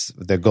lives,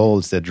 their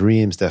goals, their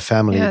dreams, their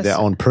family, their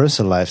own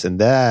personal lives. And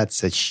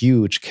that's a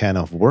huge can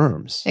of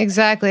worms.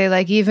 Exactly.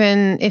 Like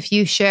even if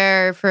you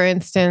share, for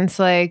instance,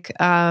 like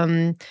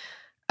a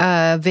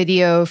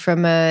video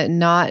from a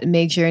not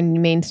major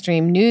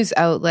mainstream news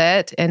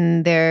outlet,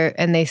 and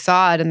they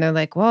saw it and they're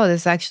like, whoa,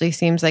 this actually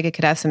seems like it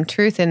could have some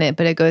truth in it,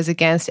 but it goes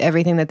against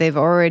everything that they've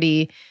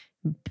already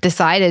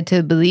decided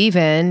to believe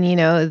in,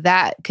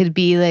 that could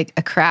be like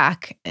a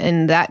crack,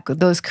 and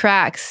those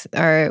cracks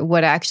are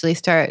what actually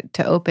start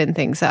to open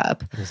things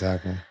up.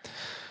 Exactly.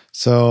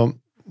 So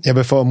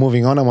before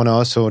moving on, I want to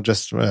also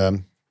just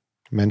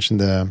mention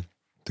the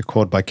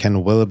quote by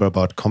Ken Wilber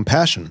about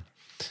compassion.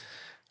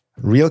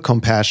 Real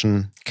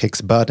compassion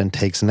kicks butt and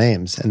takes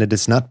names, and it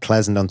is not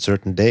pleasant on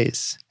certain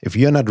days. If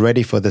you're not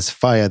ready for this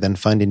fire, then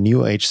find a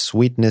new age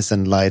sweetness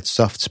and light,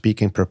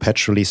 soft-speaking,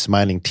 perpetually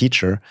smiling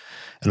teacher,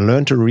 and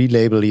learn to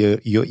relabel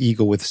your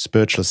ego with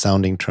spiritual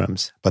sounding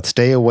terms. But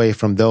stay away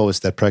from those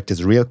that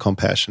practice real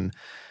compassion,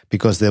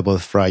 because they will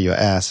fry your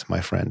ass,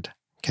 my friend.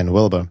 Ken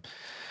Wilber.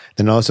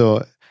 Then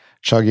also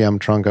Chogyam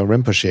Trungpa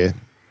Rinpoche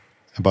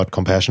about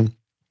compassion.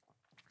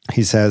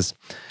 He says,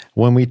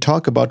 when we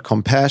talk about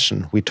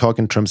compassion, we talk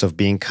in terms of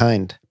being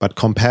kind. But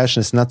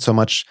compassion is not so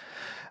much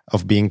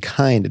of being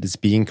kind. It is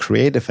being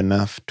creative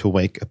enough to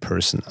wake a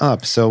person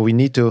up. So we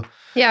need to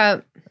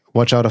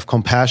watch out of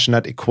compassion,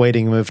 not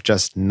equating with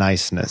just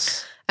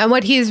niceness. And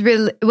what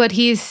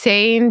he's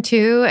saying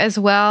too, as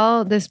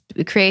well, this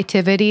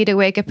creativity to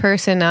wake a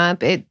person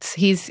up,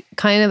 he's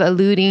kind of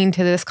alluding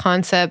to this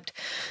concept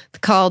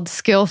called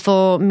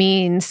skillful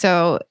means.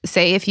 So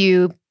say if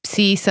you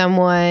see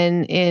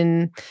someone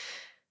in...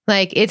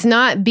 Like, it's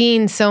not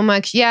being so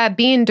much,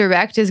 being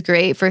direct is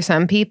great for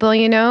some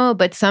people,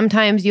 but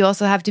sometimes you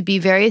also have to be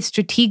very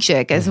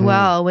strategic as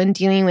well when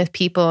dealing with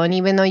people. And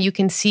even though you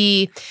can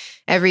see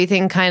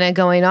everything kind of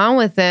going on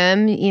with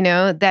them,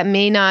 that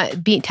may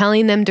not be,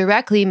 telling them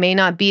directly may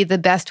not be the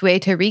best way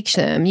to reach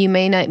them. You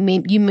may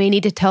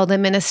need to tell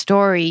them in a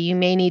story. You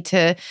may need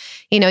to,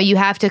 you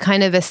have to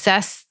kind of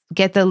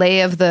get the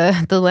lay of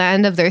the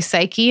land of their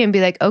psyche and be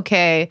like,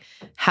 okay,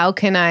 how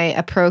can I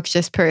approach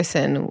this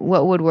person?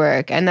 What would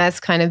work? And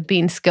that's kind of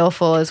being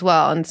skillful as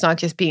well. And it's not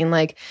just being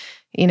like,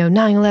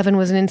 9/11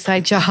 was an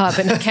inside job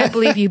and I can't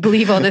believe you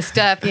believe all this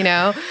stuff,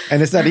 And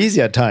it's not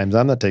easy at times.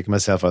 I'm not taking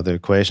myself out of the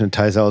equation. It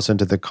ties also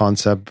into the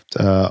concept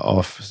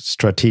of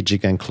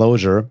strategic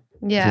enclosure.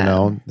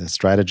 The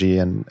strategy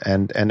and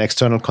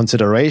external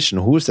consideration.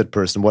 Who's that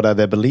person? What are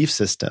their belief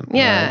system?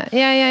 Yeah.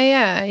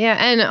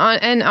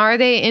 And are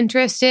they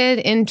interested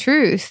in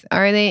truth?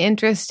 Are they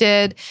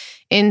interested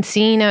in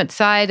seeing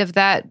outside of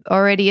that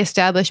already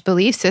established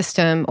belief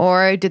system?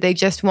 Or do they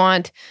just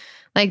want...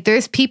 Like,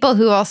 there's people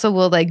who also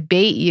will like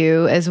bait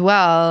you as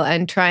well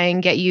and try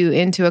and get you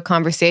into a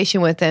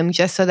conversation with them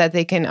just so that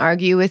they can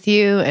argue with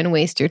you and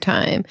waste your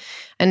time.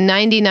 And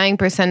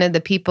 99% of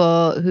the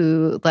people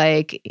who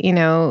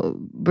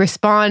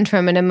respond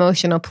from an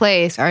emotional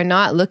place are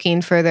not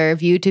looking for their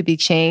view to be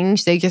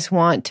changed. They just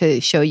want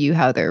to show you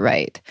how they're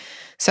right.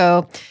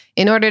 So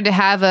in order to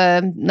have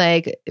a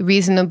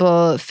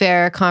reasonable,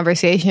 fair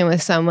conversation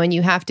with someone,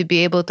 you have to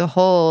be able to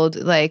hold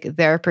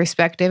their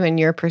perspective and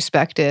your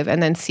perspective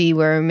and then see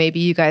where maybe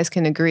you guys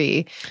can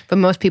agree. But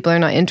most people are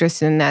not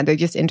interested in that. They're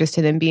just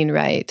interested in being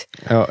right.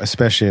 Oh,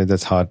 especially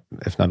that's hard,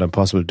 if not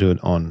impossible, to do it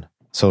on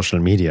social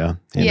media.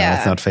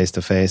 It's not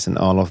face-to-face and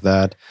all of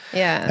that.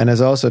 Yeah. And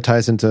it also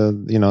ties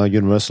into,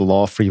 universal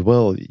law of free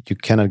will. You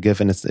cannot give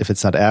if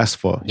it's not asked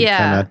for.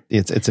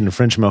 It's an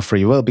infringement of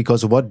free will,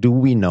 because what do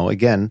we know?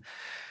 Again,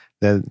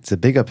 the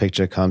bigger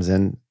picture comes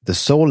in, the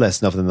soul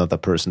lesson of another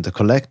person, the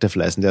collective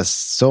lesson. There's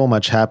so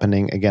much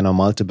happening, again, on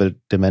multiple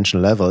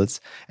dimensional levels,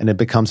 and it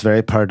becomes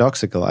very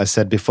paradoxical. I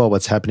said before,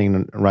 what's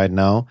happening right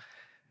now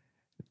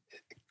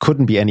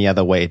couldn't be any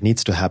other way. It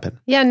needs to happen.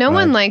 Yeah, no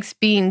one likes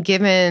being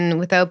given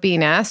without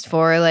being asked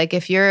for. Like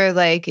if you're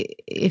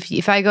like,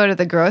 if I go to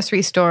the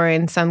grocery store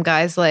and some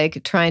guy's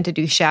like trying to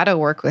do shadow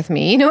work with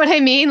me, you know what I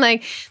mean?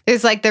 Like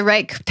there's like the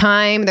right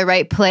time, the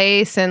right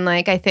place. And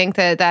like, I think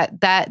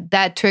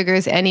that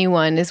triggers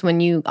anyone is when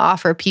you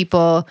offer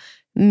people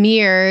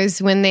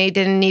mirrors when they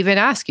didn't even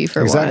ask you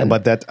for exactly. one.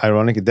 But that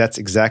ironically, that's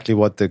exactly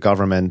what the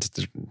government,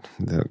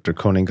 the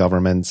draconian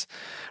government's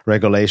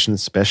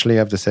regulations, especially I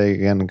have to say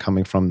again,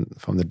 coming from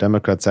the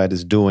Democrat side,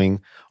 is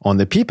doing on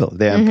the people.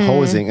 They're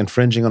imposing,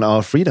 infringing on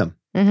our freedom,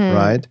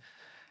 right?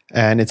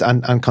 And it's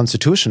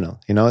unconstitutional.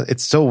 You know,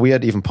 it's so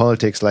weird. Even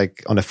politics,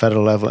 like on a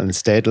federal level and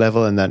state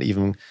level, and that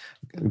even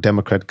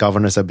Democrat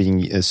governors are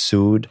being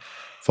sued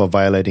for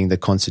violating the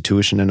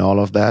Constitution and all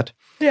of that.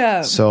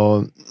 Yeah.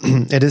 So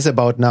it is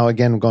about now,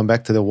 again, going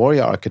back to the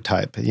warrior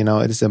archetype, you know,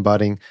 it is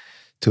embodying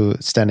to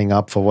standing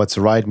up for what's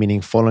right, meaning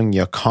following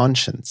your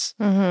conscience,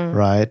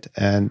 right?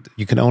 And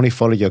you can only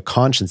follow your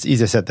conscience.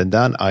 Easier said than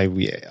done.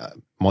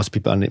 Most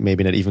people are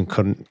maybe not even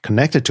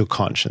connected to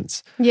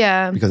conscience.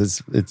 Yeah.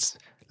 Because it's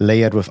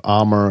layered with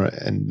armor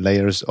and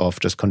layers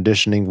of just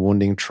conditioning,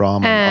 wounding,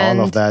 trauma, and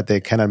all of that.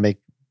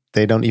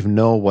 They don't even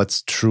know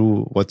what's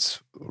true, what's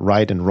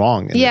right and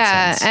wrong. In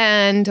that sense.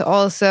 And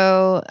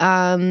also,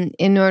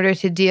 in order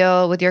to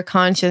deal with your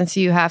conscience,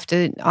 you have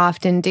to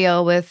often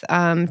deal with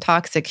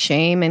toxic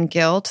shame and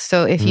guilt.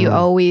 So if you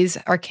always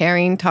are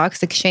carrying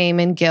toxic shame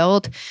and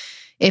guilt,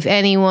 if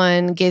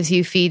anyone gives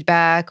you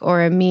feedback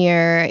or a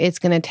mirror, it's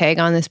going to tag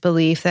on this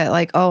belief that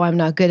like, oh, I'm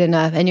not good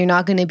enough, and you're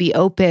not going to be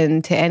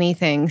open to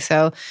anything.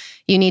 So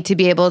you need to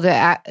be able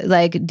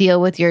to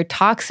deal with your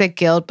toxic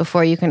guilt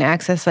before you can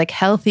access like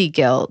healthy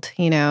guilt,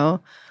 you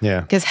know? Yeah.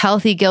 Because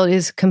healthy guilt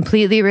is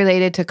completely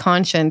related to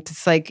conscience.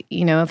 It's like,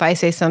 you know, if I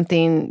say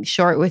something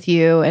short with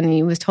you and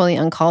it was totally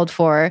uncalled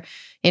for,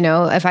 you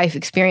know, if I've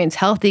experienced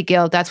healthy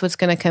guilt, that's what's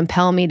going to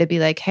compel me to be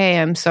like, hey,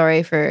 I'm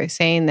sorry for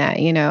saying that,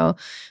 you know?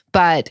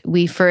 But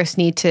we first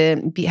need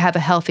to have a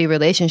healthy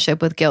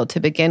relationship with guilt to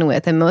begin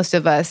with. And most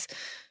of us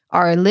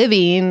are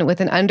living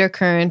with an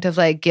undercurrent of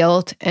like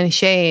guilt and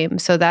shame.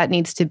 So that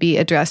needs to be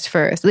addressed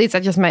first. At least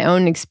that's just my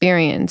own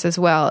experience as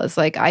well. It's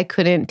like I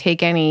couldn't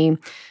take any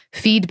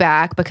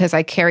feedback because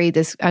I carry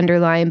this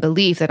underlying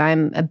belief that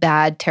I'm a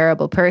bad,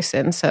 terrible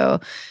person. So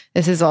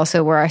this is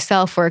also where our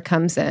self-work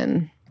comes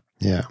in.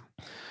 Yeah.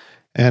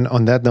 And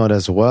on that note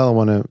as well, I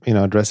want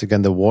to, address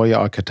again the warrior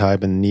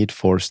archetype and need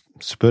for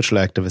spiritual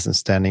activism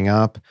standing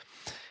up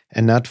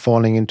and not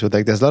falling into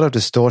there's a lot of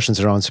distortions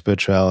around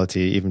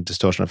spirituality, even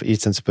distortion of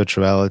Eastern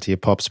spirituality,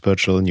 pop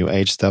spiritual, New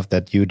Age stuff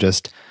that you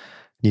just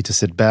need to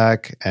sit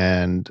back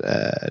and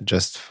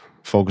just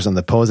focus on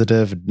the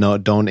positive. No,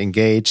 don't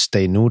engage,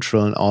 stay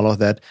neutral and all of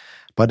that.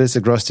 But it's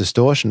a gross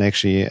distortion,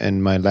 actually.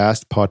 In my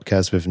last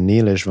podcast with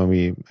Neelish, when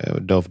we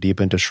dove deep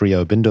into Sri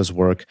Aurobindo's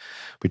work,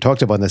 we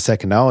talked about in the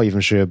second hour,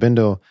 even Sri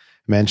Aurobindo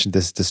mentioned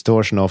this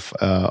distortion of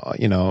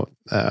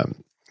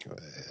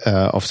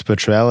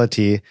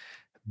spirituality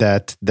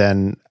that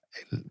then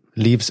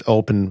leaves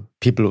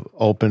people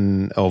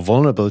open or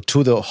vulnerable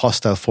to the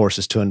hostile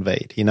forces to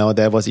invade.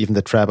 There was even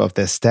the trap of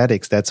the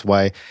aesthetics. That's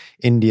why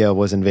India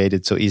was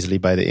invaded so easily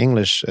by the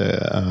English,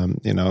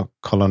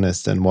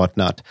 colonists and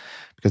whatnot,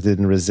 because they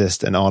didn't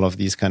resist and all of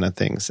these kind of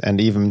things.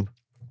 And even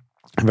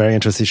very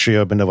interesting, Sri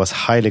Aurobindo was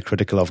highly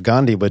critical of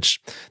Gandhi,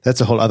 which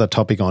that's a whole other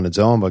topic on its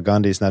own, but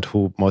Gandhi is not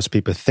who most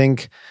people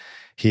think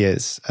he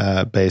is,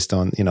 based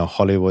on,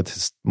 Hollywood,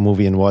 his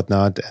movie and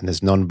whatnot, and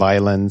his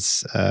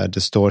non-violence,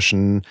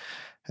 distortion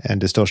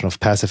of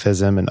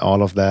pacifism and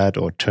all of that,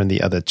 or turn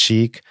the other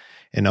cheek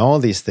and all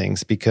these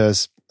things,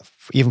 because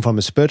even from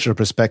a spiritual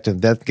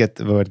perspective,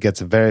 where it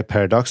gets very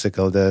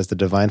paradoxical. There's the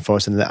divine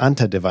force and the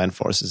anti-divine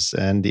forces,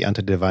 and the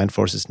anti-divine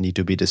forces need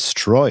to be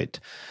destroyed,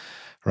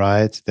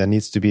 right?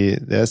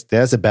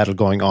 There's a battle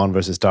going on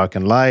versus dark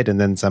and light, and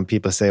then some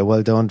people say,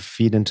 well, don't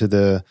feed into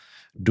the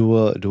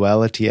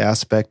duality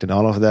aspect and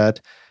all of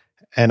that.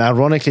 And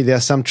ironically,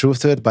 there's some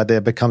truth to it, but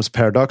it becomes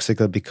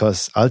paradoxical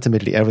because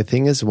ultimately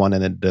everything is one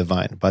and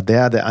divine. But they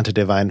are the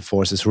anti-divine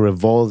forces who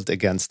revolt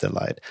against the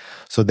light.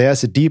 So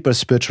there's a deeper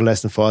spiritual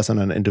lesson for us on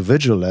an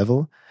individual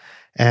level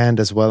and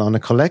as well on a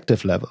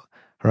collective level,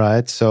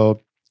 right?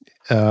 So,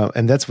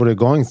 and that's what we're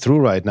going through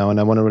right now. And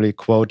I want to really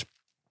quote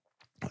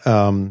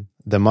the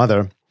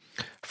mother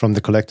from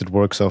the collected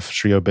works of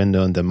Sri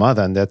Aurobindo and the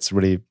mother, and that's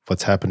really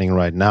what's happening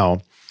right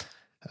now.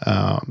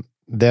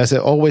 There's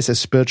always a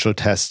spiritual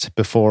test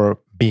before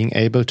being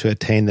able to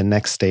attain the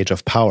next stage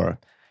of power.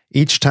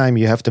 Each time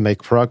you have to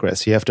make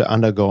progress, you have to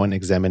undergo an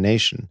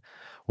examination.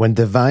 When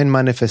divine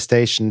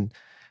manifestations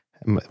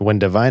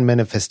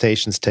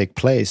take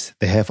place,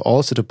 they have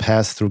also to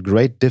pass through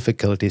great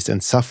difficulties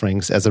and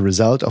sufferings as a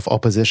result of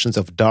oppositions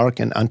of dark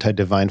and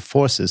anti-divine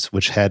forces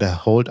which had a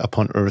hold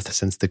upon earth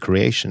since the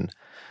creation.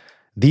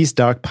 These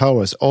dark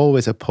powers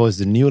always oppose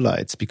the new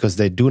lights because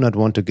they do not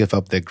want to give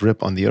up their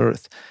grip on the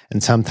earth,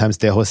 and sometimes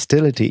their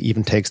hostility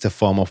even takes the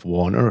form of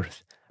war on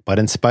earth. But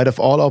in spite of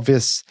all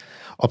obvious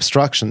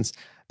obstructions,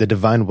 the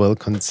divine will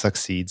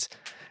succeeds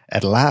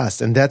at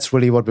last. And that's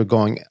really what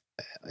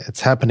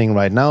it's happening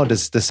right now,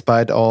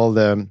 despite all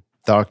the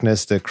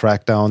darkness, the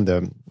crackdown,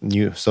 the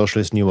new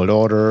socialist new world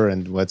order,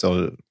 and what's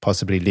all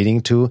possibly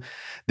leading to.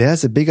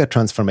 There's a bigger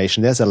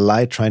transformation. There's a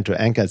light trying to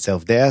anchor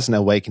itself. There's an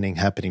awakening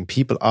happening.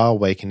 People are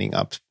waking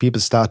up. People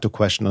start to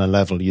question on a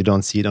level. You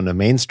don't see it on the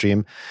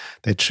mainstream.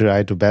 They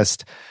try to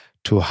best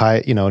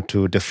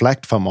to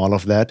deflect from all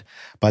of that.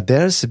 But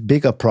there's a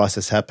bigger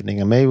process happening.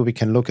 And maybe we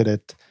can look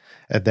at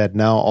that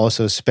now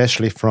also,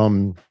 especially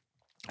from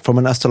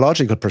an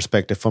astrological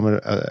perspective, from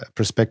a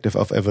perspective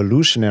of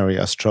evolutionary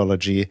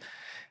astrology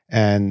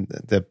and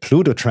the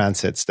Pluto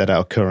transits that are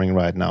occurring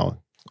right now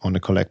on a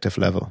collective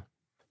level.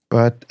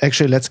 But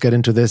actually, let's get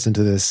into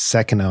this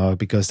second hour,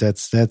 because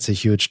that's a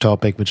huge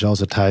topic, which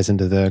also ties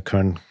into the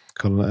current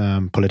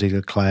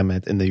political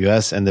climate in the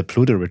US and the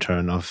Pluto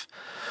return of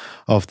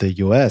the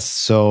US.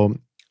 So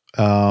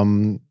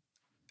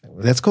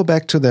let's go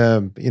back to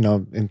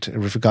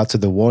with regard to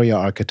the warrior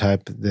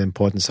archetype, the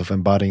importance of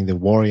embodying the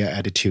warrior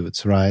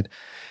attitudes, right?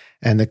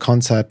 And the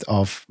concept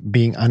of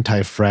being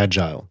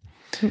anti-fragile.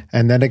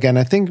 And then again,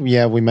 I think,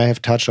 we may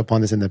have touched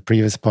upon this in the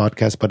previous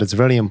podcast, but it's a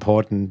really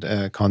important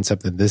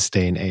concept in this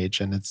day and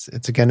age. And it's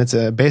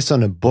based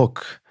on a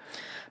book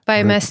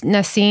by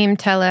Nassim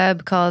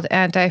Taleb called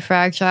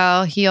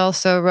Anti-Fragile. He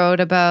also wrote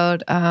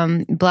about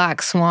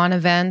black swan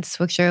events,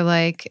 which are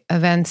like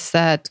events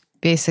that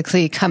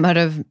basically come out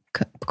of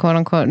quote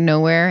unquote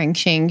nowhere and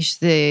change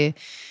the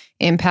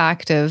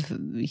impact of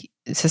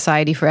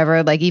society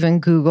forever. Like even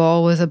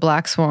Google was a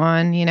black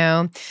swan,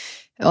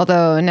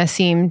 Although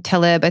Nassim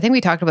Taleb, I think we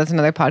talked about this in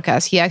another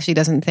podcast, he actually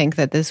doesn't think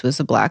that this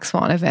was a black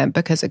swan event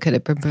because it could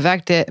have been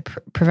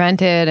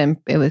prevented and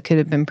it could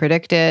have been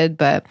predicted.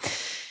 But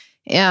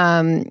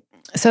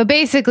so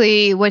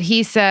basically what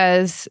he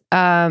says,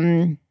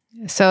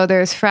 so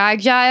there's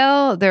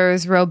fragile,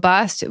 there's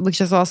robust, which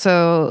is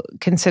also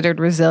considered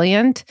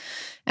resilient,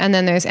 and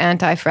then there's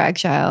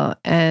anti-fragile.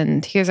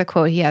 And here's a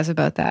quote he has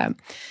about that.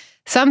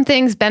 Some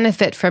things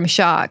benefit from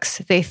shocks.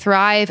 They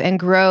thrive and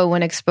grow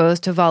when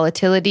exposed to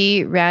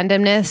volatility,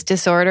 randomness,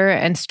 disorder,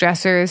 and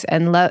stressors,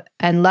 and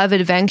love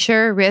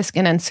adventure, risk,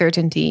 and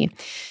uncertainty.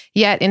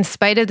 Yet, in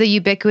spite of the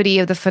ubiquity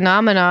of the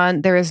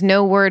phenomenon, there is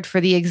no word for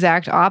the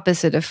exact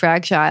opposite of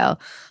fragile.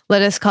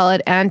 Let us call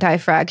it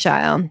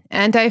anti-fragile.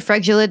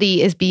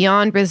 Anti-fragility is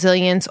beyond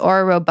resilience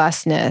or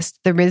robustness.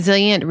 The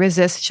resilient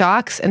resists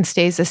shocks and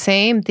stays the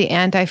same. The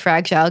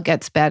anti-fragile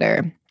gets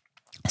better.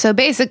 So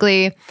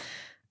basically,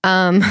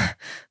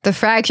 the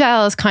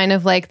fragile is kind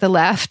of like the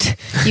left.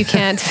 You're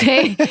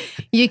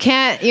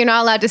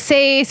not allowed to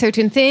say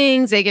certain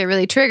things. They get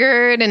really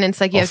triggered, and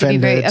it's like you have to be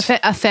very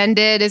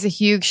offended is a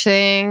huge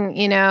thing,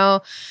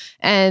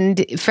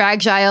 and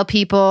fragile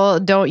people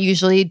don't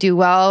usually do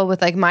well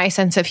with like my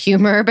sense of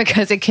humor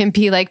because it can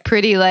be like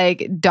pretty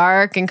like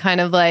dark and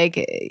kind of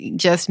like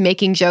just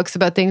making jokes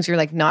about things you're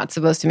like not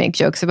supposed to make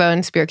jokes about,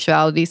 and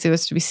spirituality is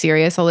supposed to be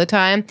serious all the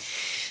time.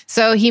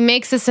 So he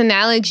makes this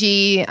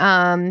analogy,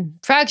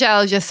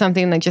 fragile is just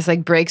something that just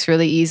like breaks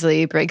really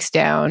easily, breaks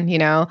down,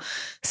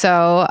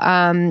 So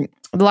a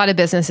lot of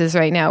businesses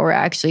right now were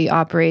actually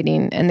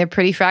operating and they're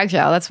pretty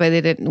fragile. That's why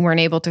they weren't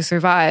able to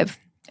survive.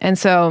 And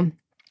so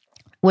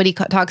what he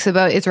talks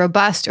about is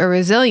robust or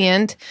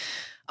resilient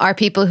are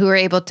people who are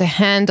able to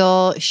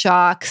handle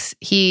shocks.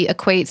 He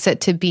equates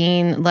it to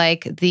being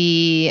like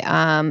the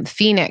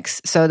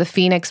phoenix. So the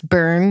phoenix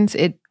burns,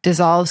 it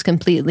dissolves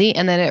completely,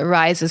 and then it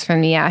rises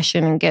from the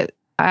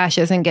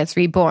ashes and gets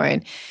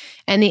reborn.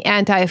 And the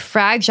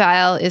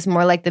anti-fragile is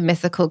more like the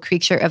mythical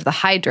creature of the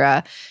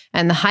Hydra.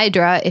 And the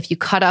Hydra, if you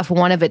cut off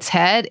one of its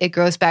head, it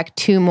grows back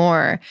two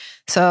more.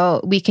 So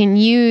we can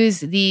use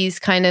these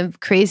kind of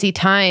crazy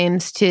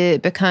times to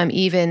become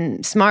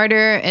even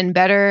smarter and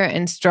better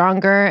and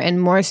stronger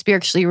and more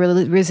spiritually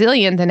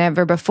resilient than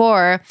ever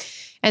before.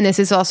 And this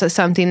is also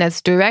something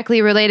that's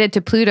directly related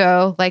to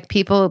Pluto. Like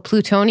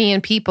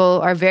Plutonian people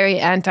are very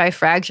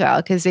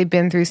anti-fragile because they've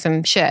been through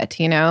some shit,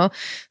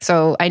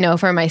 So I know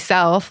for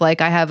myself,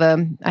 like I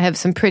have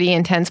some pretty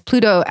intense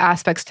Pluto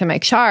aspects to my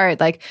chart.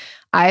 Like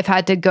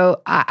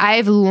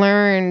I've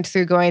learned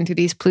through going through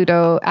these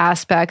Pluto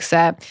aspects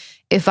that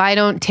if I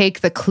don't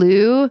take the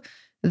clue,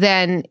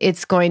 then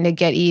it's going to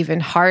get even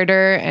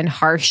harder and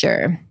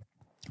harsher.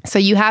 So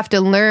you have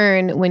to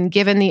learn when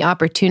given the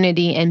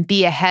opportunity and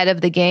be ahead of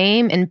the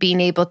game and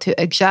being able to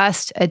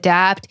adjust,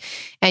 adapt,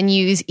 and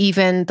use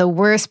even the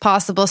worst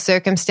possible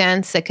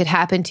circumstance that could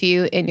happen to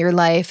you in your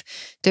life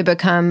to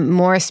become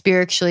more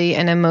spiritually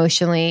and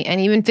emotionally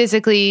and even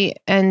physically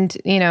and,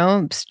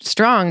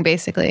 strong,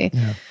 basically.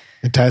 Yeah.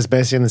 It ties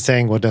basically in the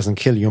saying, what doesn't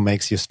kill you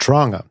makes you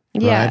stronger.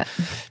 Yeah. Right?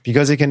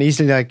 Because you can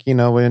easily, like, we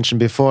mentioned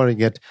before,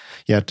 you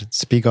have to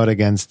speak out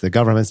against the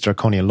government's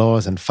draconian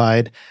laws and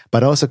fight,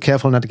 but also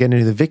careful not to get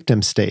into the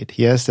victim state.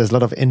 Yes, there's a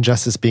lot of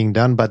injustice being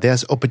done, but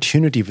there's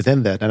opportunity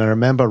within that. And I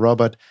remember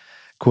Robert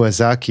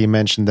Kawasaki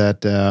mentioned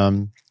that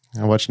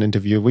we watched an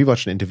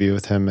interview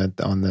with him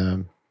on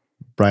the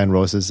Brian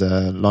Rose's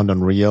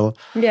London Reel.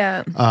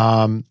 Yeah.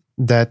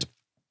 That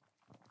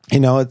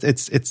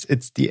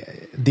it's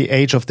the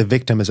age of the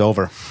victim is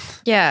over.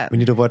 Yeah. We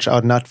need to watch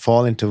out, not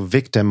fall into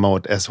victim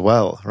mode as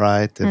well,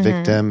 right? The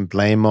victim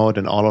blame mode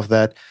and all of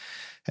that.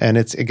 And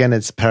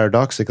it's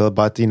paradoxical,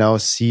 but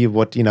see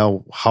what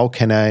how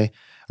can I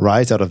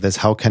rise out of this?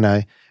 How can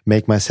I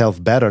make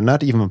myself better?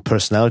 Not even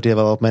personality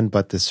development,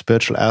 but the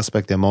spiritual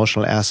aspect, the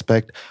emotional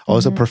aspect,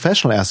 also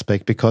professional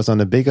aspect, because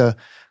on a bigger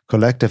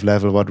collective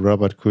level, what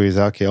Robert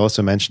Kiyosaki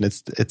also mentioned,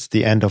 it's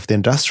the end of the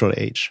industrial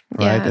age,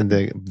 right? And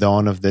the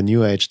dawn of the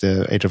new age,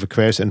 the age of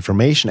Aquarius,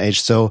 information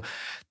age. So,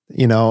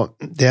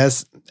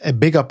 there's a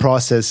bigger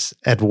process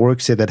at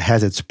work here that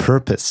has its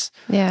purpose,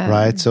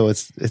 right? So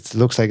it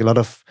looks like a lot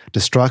of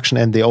destruction,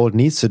 and the old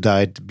needs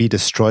to be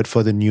destroyed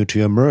for the new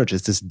to emerge.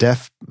 It's this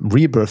death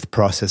rebirth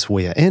process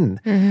we are in.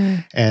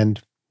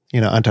 And,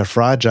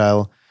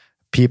 anti-fragile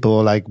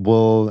people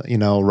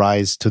will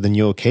rise to the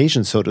new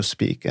occasion, so to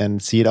speak,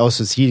 and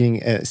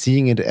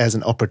seeing it as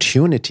an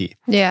opportunity.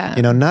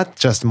 Not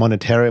just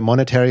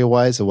monetary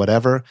wise or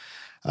whatever,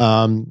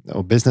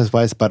 or business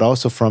wise, but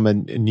also from a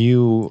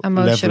new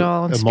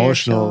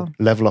emotional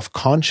level of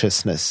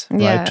consciousness,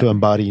 right, to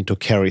embody and to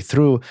carry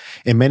through.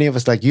 And many of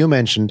us, like you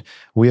mentioned,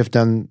 we have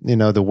done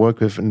the work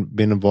we've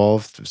been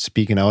involved,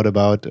 speaking out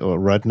about or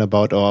written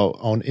about our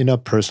own inner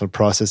personal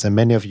process, and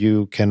many of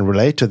you can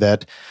relate to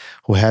that,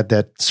 who had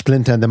that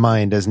splinter in the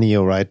mind as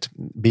Neo, right?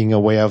 Being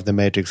aware of the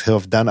matrix, who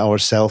have done our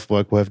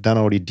self-work, who have done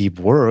already deep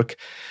work.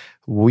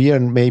 We are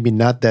maybe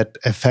not that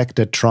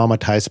affected,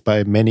 traumatized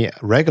by many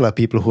regular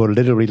people who are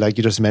literally, like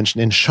you just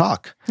mentioned, in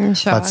shock.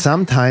 But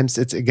sometimes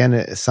it's,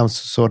 again, some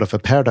sort of a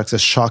paradox. A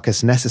shock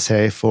is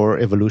necessary for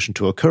evolution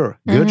to occur.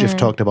 Gurdjieff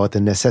talked about the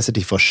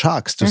necessity for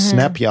shocks to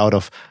snap you out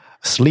of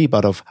sleep,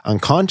 out of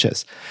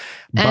unconscious.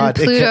 And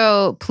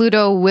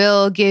Pluto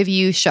will give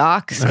you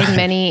shocks in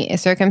many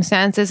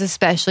circumstances,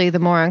 especially the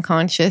more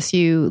unconscious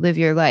you live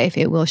your life,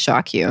 it will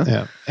shock you.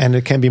 Yeah. And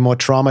it can be more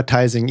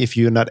traumatizing if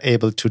you're not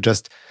able to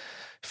just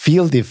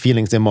feel the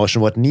feelings, the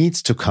emotion, what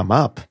needs to come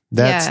up.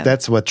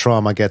 That's where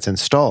trauma gets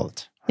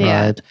installed,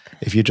 right?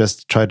 If you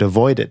just try to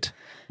avoid it,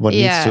 what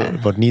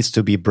needs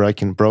to be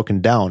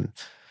broken down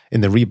in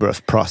the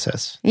rebirth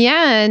process.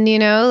 Yeah. And,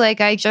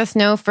 I just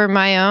know for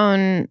my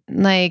own,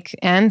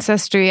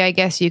 ancestry, I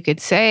guess you could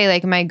say,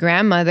 my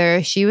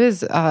grandmother, she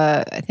was,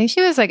 I think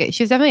she was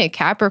definitely a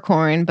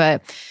Capricorn,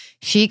 but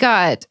she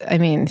had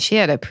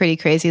a pretty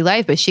crazy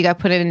life, but she got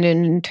put in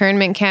an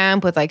internment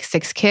camp with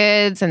 6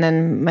 kids. And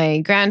then my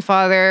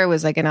grandfather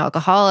was an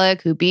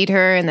alcoholic who beat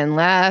her and then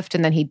left.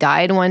 And then he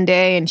died one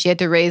day, and she had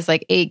to raise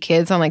 8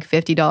 kids on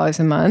 $50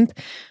 a month.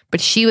 But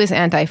she was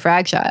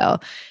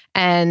anti-fragile.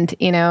 And,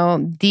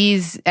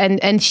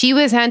 and she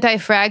was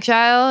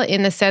anti-fragile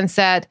in the sense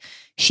that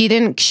she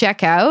didn't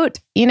check out,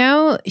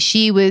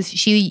 she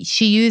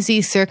used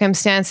these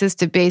circumstances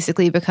to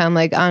basically become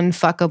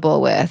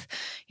unfuckable with,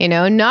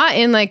 not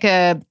in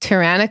a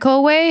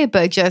tyrannical way,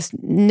 but just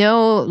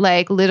no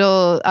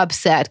little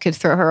upset could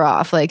throw her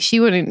off.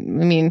 She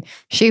wouldn't,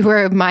 she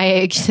were my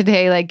age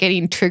today,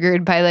 getting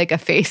triggered by a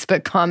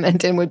Facebook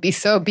comment and would be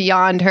so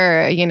beyond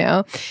her,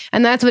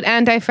 and that's what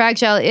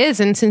anti-fragile is.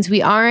 And since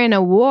we are in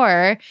a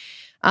war,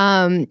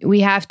 we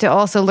have to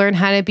also learn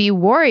how to be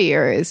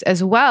warriors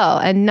as well.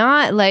 And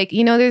not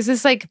there's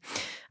this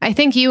I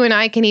think you and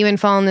I can even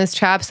fall in this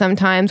trap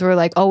sometimes.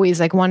 We're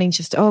always wanting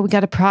just, we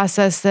got to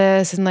process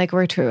this. And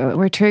we're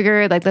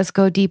triggered. Let's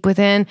go deep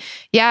within.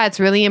 Yeah, it's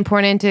really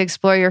important to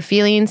explore your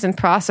feelings and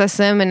process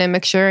them in a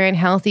mature and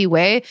healthy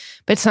way.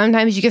 But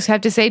sometimes you just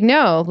have to say,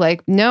 no,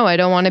 no, I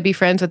don't want to be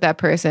friends with that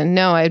person.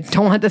 No, I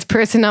don't want this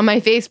person on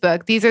my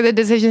Facebook. These are the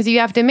decisions you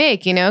have to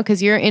make,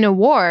 because you're in a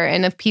war.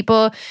 And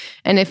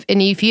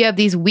if you have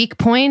these weak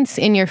points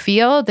in your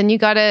field, then you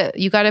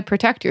gotta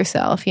protect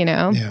yourself,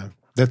 Yeah.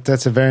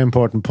 That's a very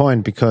important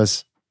point,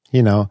 because,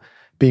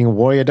 being a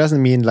warrior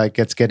doesn't mean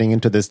it's getting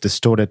into this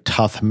distorted,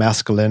 tough,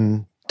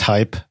 masculine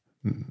type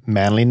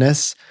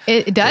manliness.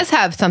 It does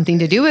have something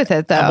to do with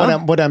it,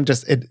 though.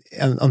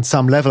 On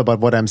some level,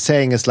 but what I'm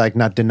saying is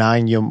not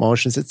denying your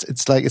emotions.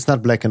 It's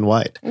not black and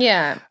white.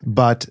 Yeah.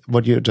 But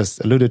what you just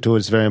alluded to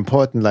is very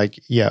important.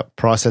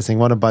 Processing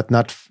one, but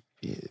not.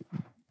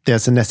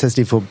 There's a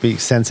necessity for big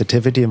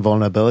sensitivity and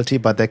vulnerability,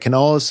 but that can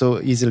also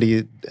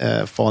easily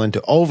fall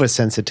into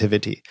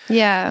oversensitivity.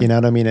 Yeah. You know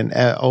what I mean? And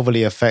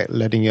overly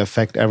letting you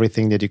affect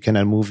everything that you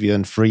cannot move you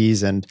and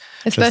freeze, and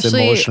especially, just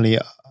emotionally,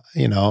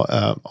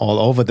 all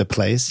over the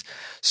place.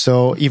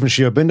 So even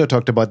Sri Aurobindo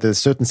talked about that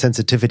certain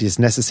sensitivity is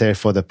necessary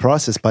for the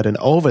process, but an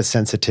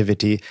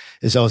oversensitivity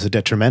is also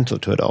detrimental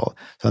to it all.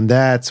 So and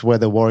that's where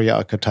the warrior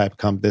archetype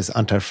comes, this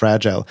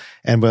anti-fragile,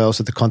 and where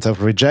also the concept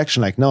of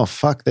rejection, no,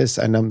 fuck this,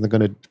 and I'm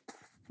going to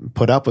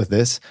put up with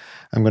this,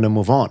 I'm going to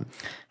move on.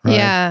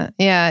 Right?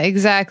 Yeah,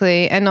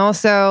 exactly. And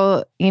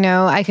also,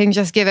 I can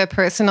just give a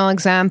personal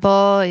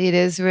example. It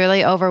is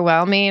really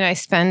overwhelming. I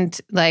spend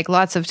like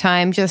lots of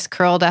time just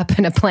curled up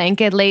in a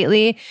blanket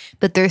lately,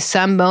 but there's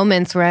some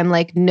moments where I'm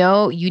like,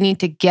 no, you need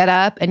to get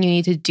up and you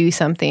need to do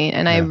something.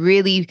 And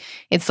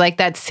it's like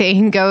that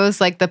saying goes,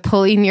 like the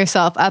pulling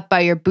yourself up by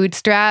your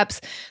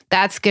bootstraps.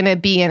 That's going to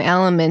be an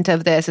element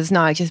of this. It's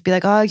not just be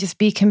like, oh, just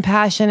be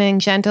compassionate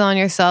and gentle on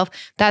yourself.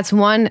 That's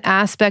one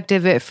aspect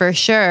of it for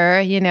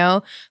sure,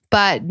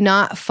 but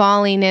not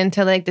falling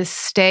into like this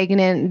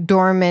stagnant,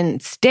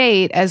 dormant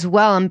state as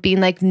well, and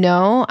being like,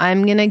 no,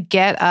 I'm going to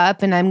get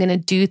up and I'm going to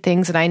do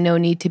things that I know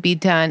need to be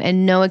done,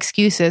 and no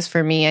excuses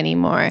for me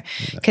anymore.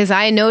 Because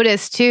I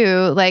noticed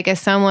too, like as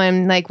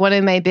someone, like one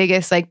of my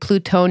biggest like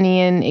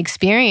Plutonian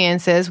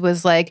experiences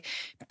was like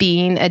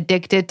being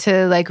addicted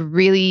to like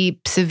really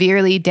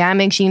severely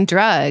damaging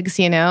drugs,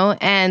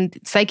 and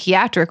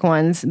psychiatric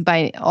ones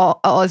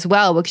all as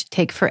well, which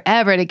take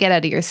forever to get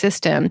out of your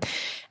system.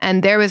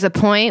 And there was a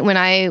point when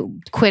I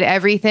quit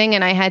everything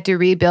and I had to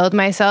rebuild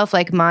myself,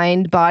 like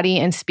mind, body,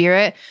 and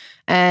spirit.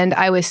 And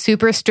I was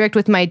super strict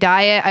with my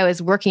diet. I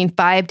was working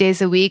 5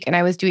 days a week, and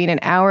I was doing an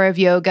hour of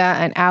yoga,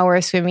 an hour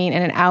of swimming,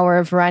 and an hour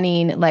of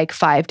running like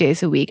 5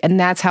 days a week. And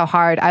that's how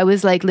hard I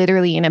was, like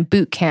literally in a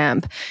boot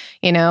camp,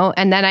 and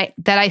then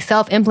I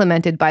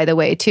self-implemented, by the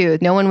way, too.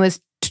 No one was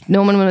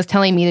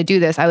telling me to do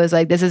this. I was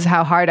like, this is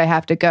how hard I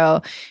have to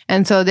go.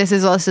 And so this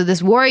is also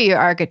this warrior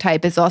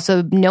archetype is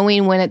also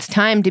knowing when it's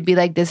time to be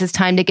like, this is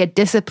time to get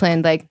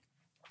disciplined. Like,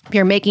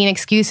 you're making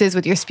excuses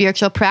with your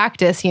spiritual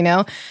practice,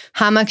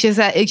 how much is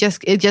that? It just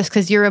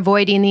because you're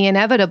avoiding the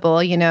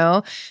inevitable,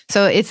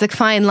 So it's a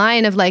fine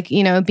line of like,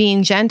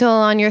 being gentle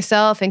on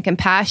yourself and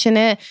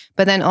compassionate,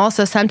 but then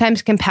also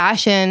sometimes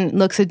compassion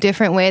looks a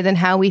different way than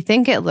how we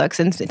think it looks.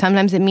 And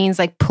sometimes it means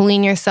like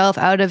pulling yourself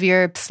out of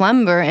your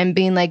slumber and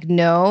being like,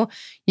 no,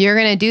 you're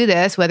going to do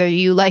this, whether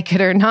you like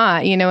it or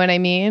not. You know what I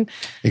mean?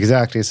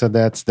 Exactly. So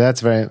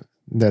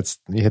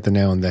you hit the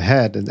nail on the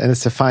head. And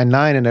it's a fine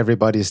line, and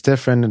everybody is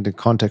different in the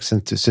context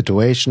and the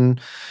situation.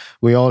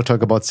 We all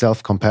talk about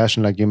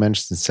self-compassion, like you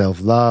mentioned,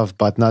 self-love,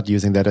 but not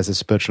using that as a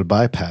spiritual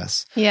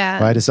bypass. Yeah.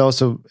 Right? It's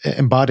also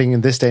embodying, in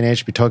this day and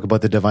age, we talk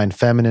about the divine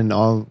feminine,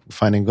 all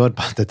fine and good,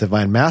 but the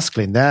divine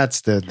masculine,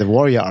 that's the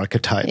warrior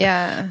archetype.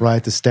 Yeah.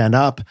 Right? To stand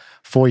up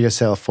for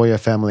yourself, for your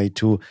family,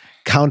 to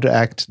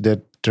counteract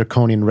the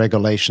draconian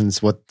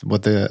regulations, what's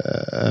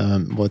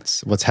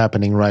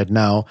happening right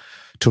now,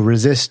 to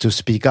resist, to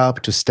speak up,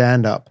 to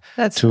stand up,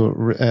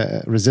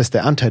 resist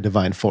the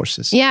anti-divine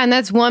forces. Yeah, and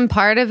that's one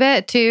part of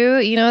it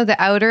too, the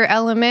outer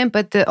element,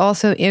 but the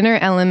also inner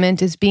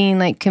element is being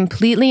like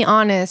completely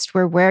honest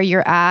with where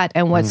you're at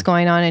and what's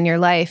going on in your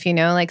life,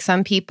 like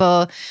some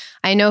people,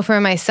 I know for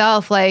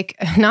myself, like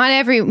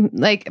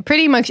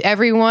pretty much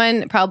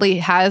everyone probably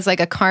has like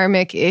a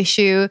karmic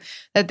issue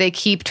that they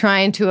keep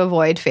trying to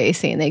avoid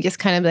facing. They just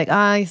kind of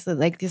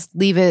like, just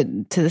leave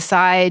it to the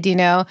side,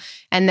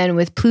 and then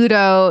with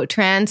Pluto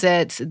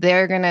transits,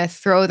 they're going to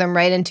throw them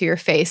right into your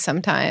face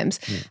sometimes.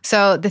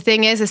 So the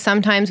thing is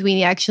sometimes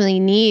we actually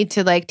need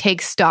to like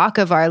take stock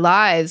of our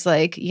lives.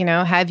 Like,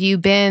 have you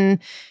been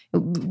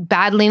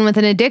battling with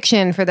an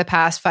addiction for the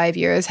past 5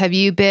 years? Have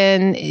you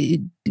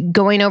been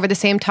going over the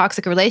same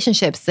toxic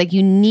relationships? Like,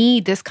 you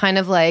need this kind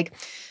of like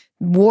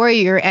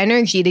warrior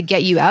energy to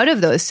get you out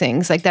of those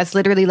things. Like, that's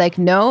literally like,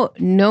 no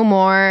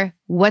more.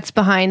 What's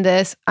behind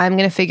this? I'm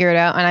going to figure it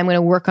out, and I'm going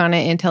to work on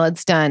it until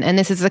it's done. And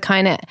this is the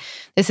kind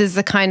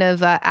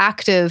of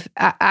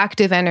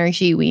active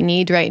energy we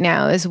need right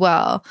now as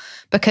well,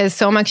 because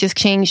so much is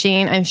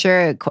changing. I'm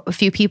sure a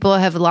few people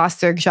have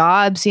lost their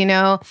jobs,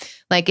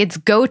 like it's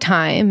go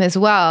time as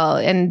well.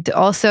 And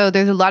also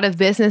there's a lot of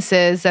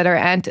businesses that are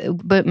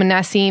but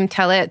Nassim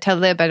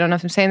Taleb, I don't know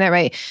if I'm saying that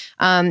right.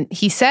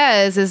 He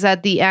says is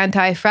that the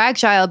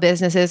anti-fragile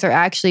businesses are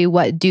actually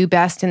what do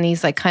best in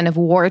these like kind of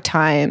war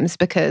times,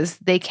 because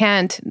they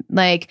can't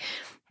like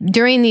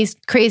during these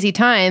crazy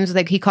times,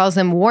 like he calls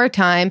them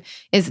wartime,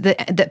 is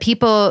that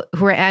people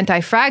who are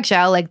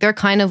anti-fragile, like they're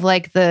kind of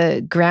like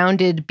the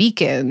grounded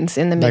beacons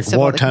in the midst like of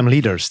wartime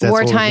leaders. That's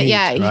wartime. what we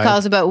need, He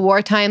calls about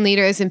wartime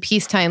leaders and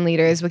peacetime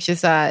leaders, which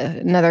is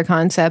another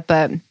concept,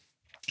 but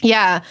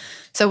yeah.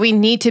 So we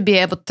need to be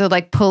able to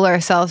like pull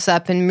ourselves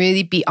up and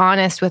really be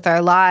honest with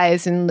our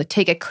lives and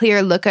take a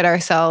clear look at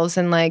ourselves.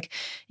 And like,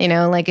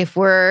 like if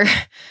we're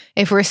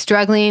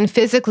struggling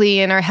physically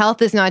and our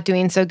health is not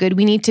doing so good,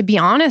 we need to be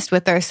honest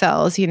with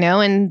ourselves,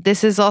 and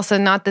this is also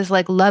not this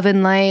like love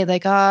and light,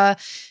 like,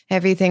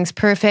 everything's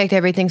perfect,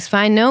 everything's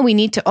fine. No, we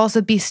need to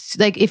also be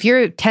like, if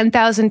you're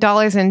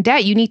 $10,000 in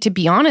debt, you need to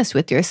be honest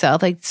with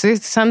yourself. Like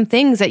there's some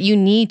things that you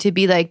need to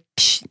be like,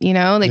 this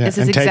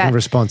is taking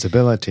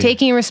responsibility.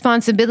 Taking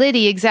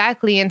responsibility,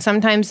 exactly. And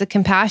sometimes the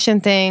compassion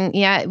thing,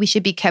 we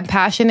should be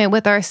compassionate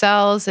with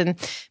ourselves and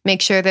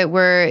make sure that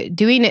we're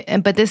doing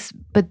it. But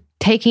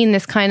taking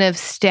this kind of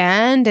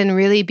stand and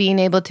really being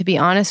able to be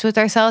honest with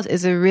ourselves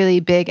is a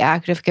really big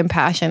act of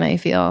compassion, I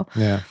feel.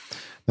 Yeah.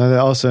 Now, that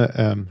also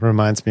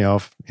reminds me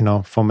of,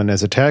 from an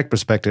esoteric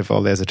perspective,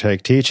 all the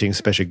esoteric teachings,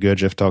 especially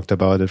Gurdjieff talked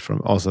about it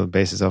from also the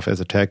basis of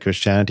esoteric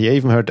Christianity. I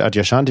even heard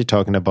Adyashanti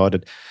talking about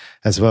it,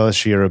 as well as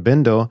Sri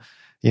Aurobindo,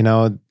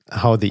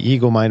 how the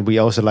ego mind, we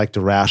also like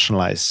to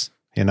rationalize,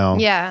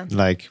 Yeah.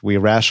 like we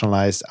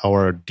rationalize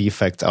our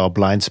defects, our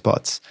blind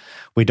spots.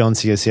 We don't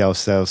see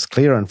ourselves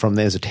clear. And from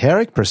the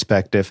esoteric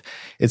perspective,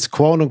 it's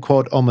quote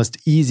unquote almost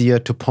easier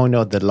to point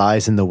out the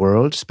lies in the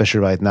world,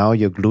 especially right now.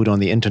 You're glued on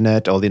the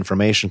internet, all the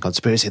information,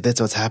 conspiracy,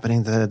 that's what's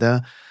happening,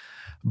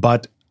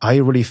 But are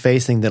you really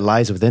facing the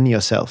lies within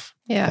yourself?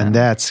 Yeah. And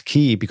that's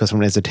key, because from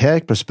an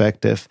esoteric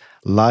perspective,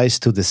 lies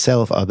to the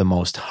self are the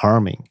most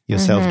harming, your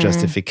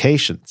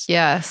self-justifications.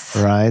 Yes.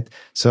 Right?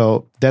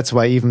 So that's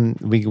why even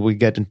we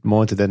get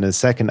more into that in a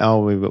second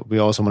hour. We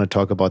also want to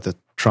talk about the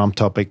Trump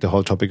topic, the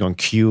whole topic on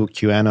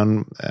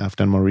QAnon. I've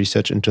done more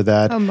research into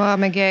that.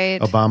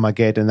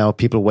 Obamagate. And now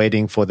people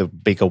waiting for the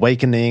big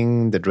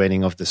awakening, the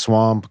draining of the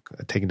swamp,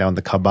 taking down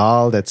the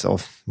cabal. That's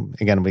all.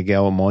 Again, we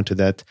go more into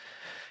that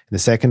in the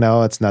second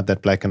hour. It's not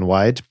that black and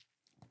white.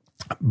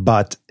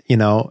 But,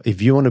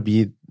 if you want to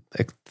be,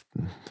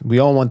 we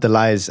all want the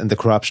lies and the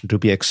corruption to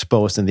be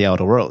exposed in the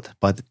outer world,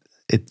 but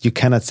you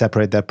cannot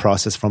separate that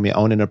process from your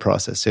own inner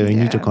process. So you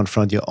need to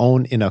confront your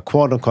own inner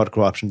quote-unquote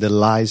corruption, the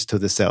lies to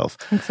the self,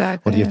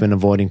 exactly. what you've been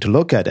avoiding to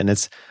look at. And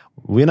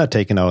we're not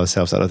taking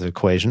ourselves out of the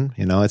equation.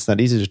 It's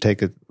not easy to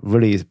take a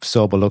really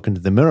sober look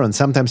into the mirror. And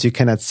sometimes you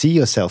cannot see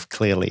yourself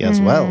clearly as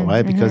well,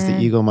 right? Because the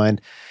ego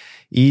mind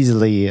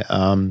easily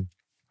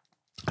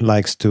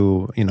likes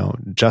to,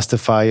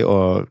 justify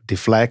or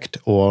deflect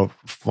or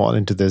fall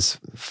into this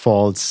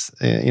false,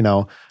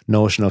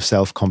 notion of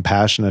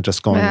self-compassion or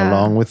just going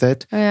along with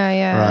it.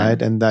 Yeah.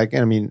 Right. And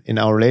in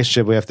our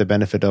relationship, we have the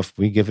benefit of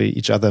we give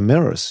each other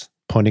mirrors,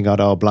 pointing out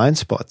our blind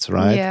spots,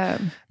 right? Yeah.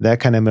 That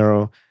kind of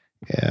mirror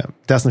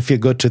doesn't feel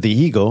good to the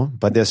ego,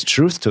 but there's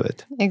truth to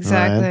it.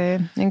 Exactly.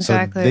 Right?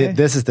 Exactly. So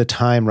this is the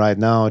time right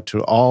now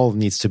to all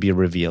needs to be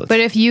revealed. But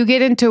if you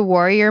get into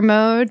warrior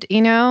mode,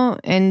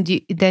 and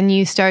then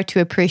you start to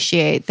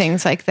appreciate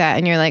things like that,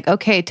 and you're like,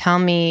 okay, tell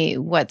me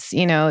what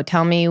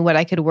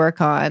I could work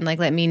on. Like,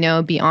 let me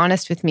know, be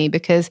honest with me,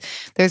 because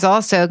there's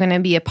also going to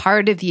be a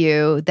part of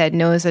you that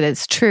knows that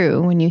it's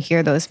true when you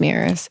hear those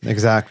mirrors.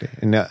 Exactly.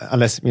 And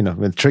unless,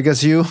 it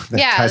triggers you,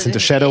 that ties into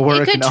shadow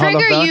work. It could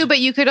trigger you, but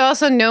you could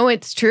also know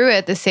it's true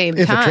at the same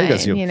time. If it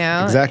triggers you.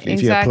 Exactly.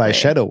 If you apply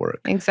shadow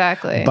work.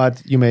 Exactly. But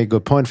you make a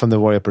good point from the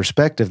warrior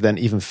perspective, then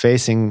even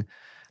facing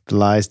the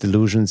lies,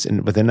 delusions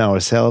within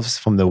ourselves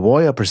from the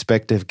warrior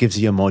perspective gives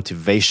you a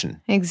motivation.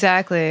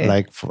 Exactly.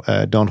 Like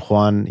Don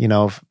Juan,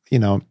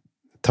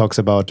 talks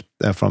about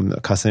from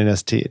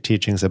Castaneda's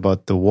teachings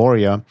about the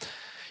warrior.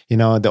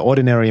 The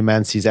ordinary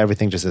man sees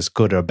everything just as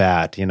good or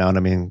bad. You know what I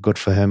mean? Good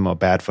for him or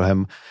bad for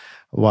him.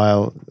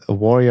 While a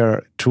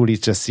warrior truly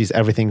just sees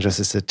everything just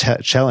as a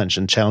challenge,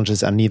 and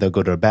challenges are neither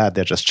good or bad.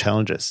 They're just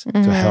challenges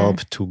to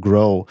help, to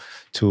grow,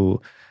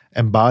 to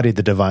embody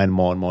the divine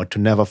more and more, to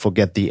never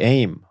forget the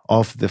aim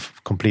of the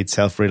complete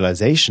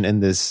self-realization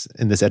in this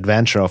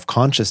adventure of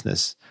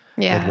consciousness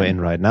that we're in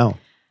right now.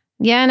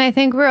 Yeah, and I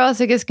think we're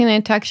also just going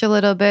to touch a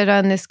little bit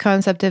on this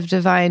concept of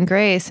divine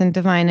grace and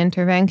divine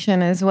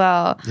intervention as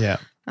well. Yeah.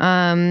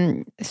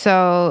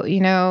 So,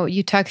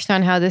 you touched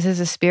on how this is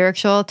a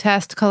spiritual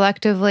test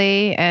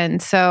collectively.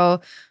 And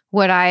so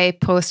what I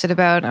posted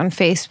about on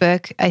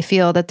Facebook, I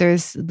feel that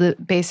there's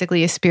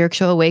basically a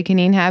spiritual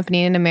awakening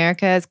happening in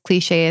America, as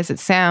cliche as it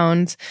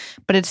sounds,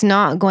 but it's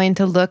not going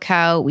to look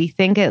how we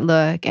think it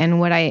look. And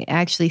what I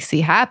actually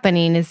see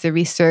happening is the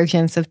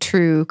resurgence of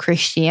true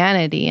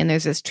Christianity. And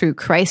there's this true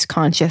Christ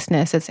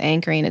consciousness that's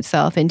anchoring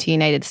itself into the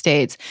United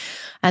States.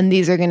 And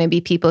these are going to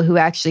be people who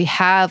actually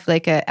have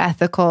like an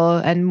ethical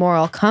and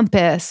moral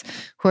compass,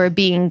 who are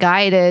being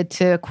guided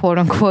to quote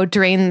unquote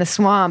drain the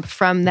swamp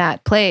from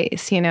that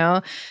place,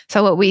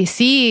 So what we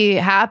see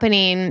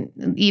happening,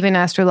 even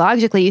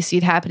astrologically, you see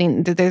it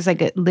happening, that there's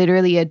like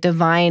literally a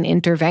divine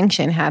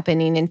intervention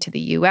happening into the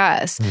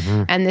US.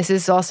 And this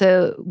is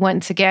also,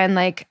 once again,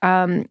 like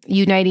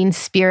uniting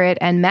spirit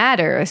and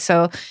matter.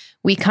 So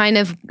we kind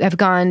of have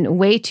gone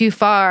way too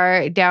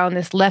far down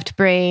this left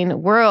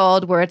brain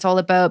world where it's all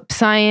about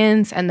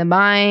science and the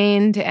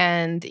mind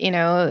and,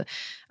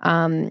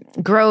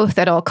 growth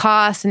at all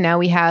costs. And now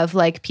we have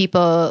like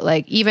people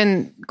like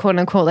even quote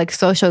unquote like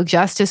social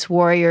justice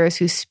warriors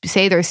who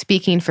say they're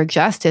speaking for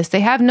justice.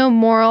 They have no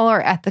moral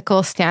or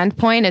ethical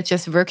standpoint. It's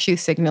just virtue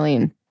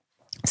signaling.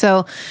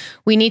 So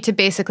we need to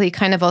basically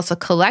kind of also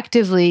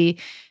collectively,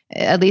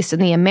 at least in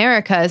the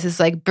Americas, is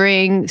like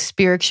bring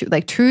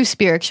true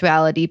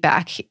spirituality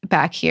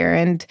back here.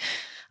 And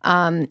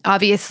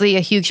obviously a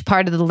huge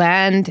part of the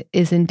land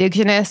is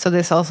indigenous. So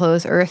this also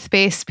is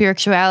earth-based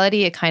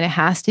spirituality. It kind of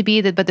has to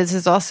be that, but this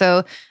is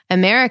also,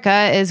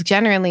 America is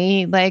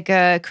generally like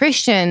a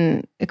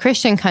Christian a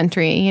Christian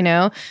country, you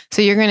know?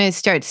 So you're going to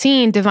start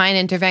seeing divine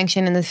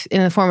intervention in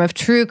the form of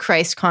true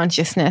Christ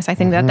consciousness. I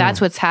think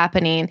that's what's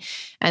happening.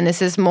 And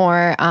this is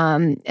more,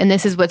 and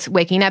this is what's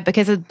waking up,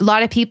 because a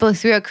lot of people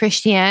throughout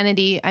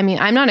Christianity, I mean,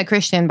 I'm not a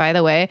Christian, by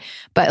the way,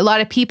 but a lot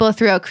of people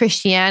throughout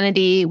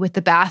Christianity with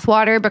the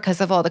bathwater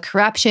because of all the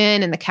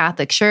corruption in the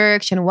Catholic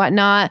Church and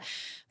whatnot.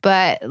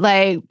 But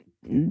like,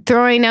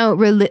 throwing out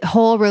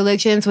whole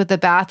religions with the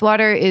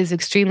bathwater is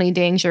extremely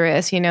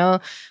dangerous. You know,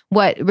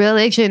 what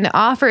religion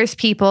offers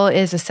people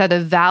is a set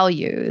of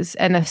values,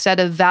 and a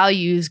set of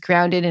values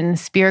grounded in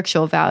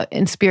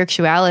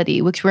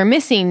spirituality, which we're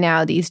missing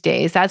now these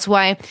days. That's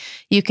why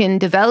you can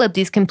develop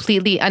these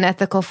completely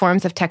unethical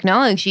forms of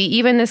technology.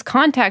 Even this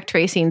contact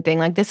tracing thing,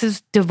 like this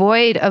is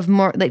devoid of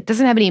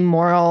doesn't have any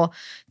moral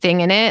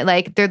thing in it.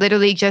 Like they're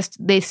literally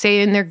they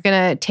say they're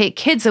going to take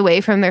kids away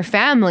from their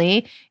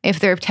family if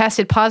they're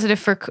tested positive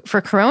for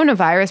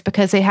coronavirus,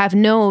 because they have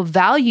no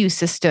value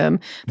system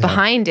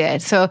behind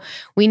it. So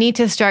we need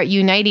to start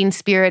uniting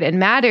spirit and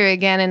matter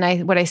again.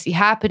 And what I see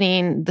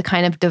happening, the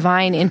kind of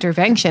divine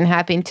intervention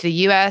happening to the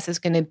US is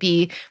going to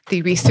be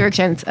the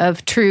resurgence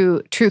of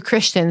true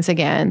Christians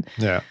again.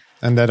 Yeah.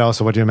 And that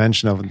also what you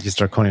mentioned of these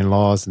draconian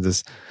laws and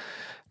this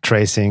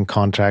tracing,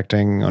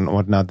 contracting, and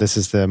whatnot. This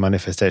is the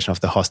manifestation of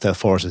the hostile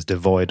forces,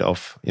 devoid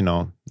of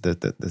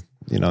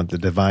the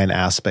divine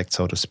aspect,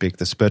 so to speak,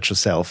 the spiritual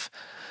self.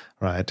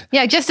 Right.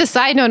 Yeah, just a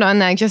side note on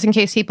that, just in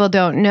case people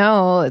don't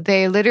know,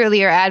 they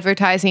literally are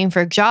advertising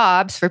for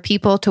jobs for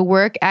people to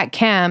work at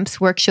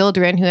camps where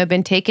children who have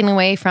been taken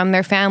away from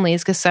their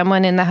families because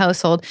someone in the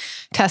household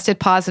tested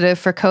positive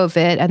for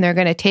COVID, and they're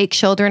going to take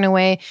children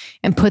away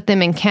and put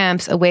them in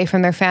camps away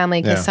from their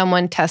family because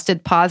someone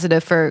tested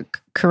positive for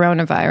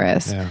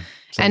coronavirus. Yeah.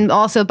 And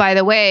also, by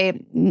the way,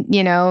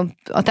 you know,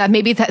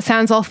 that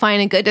sounds all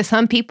fine and good to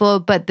some people,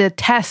 but the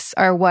tests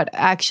are what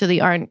actually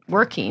aren't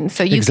working.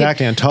 So you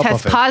can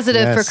test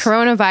positive for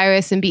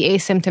coronavirus and be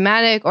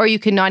asymptomatic, or you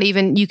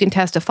can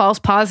test a false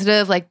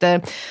positive, like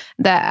that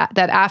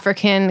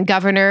African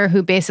governor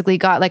who basically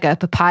got like a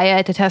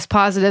papaya to test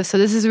positive. So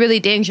this is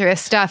really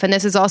dangerous stuff. And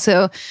this is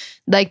also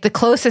like the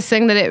closest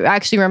thing that it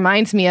actually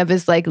reminds me of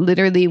is like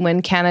literally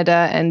when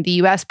Canada and the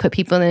US put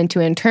people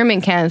into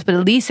internment camps, but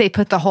at least they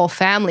put the whole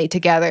family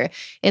together.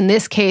 In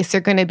this case,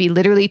 they're going to be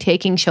literally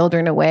taking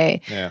children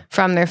away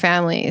from their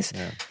families.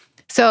 Yeah.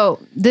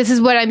 So this is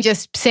what I'm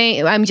just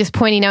saying. I'm just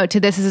pointing out to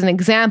this as an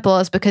example,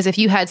 is because if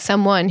you had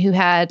someone who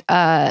had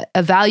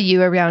a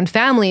value around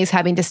families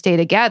having to stay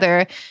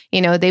together,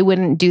 you know, they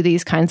wouldn't do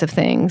these kinds of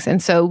things.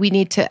 And so we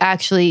need to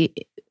actually,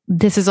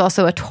 this is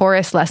also a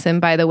Taurus lesson,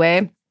 by the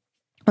way,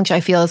 which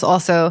I feel is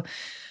also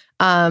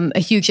a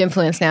huge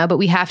influence now. But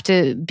we have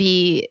to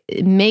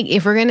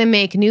if we're going to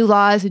make new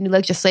laws and new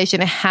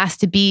legislation, it has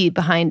to be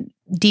behind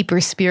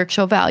deeper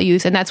spiritual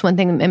values. And that's one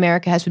thing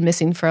America has been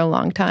missing for a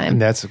long time.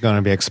 And that's going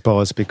to be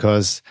exposed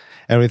because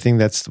everything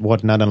that's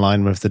not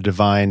aligned with the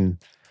divine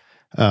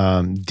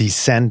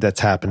descent that's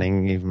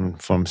happening, even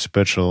from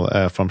spiritual,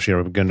 from Sri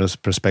Aurobindo's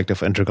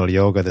perspective, integral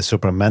yoga, the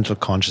supramental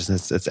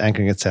consciousness that's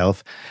anchoring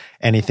itself,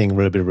 anything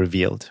will be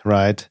revealed,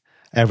 right?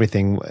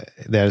 Everything,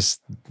 there's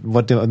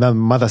what the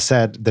mother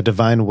said, the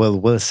divine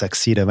will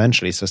succeed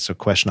eventually. So it's a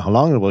question how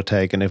long it will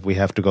take, and if we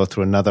have to go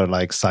through another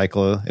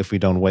cycle if we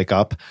don't wake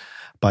up,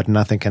 but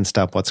nothing can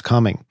stop what's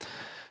coming.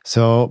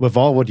 So with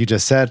all what you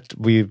just said,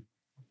 we're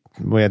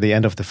at the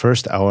end of the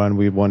first hour, and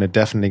we want to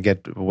definitely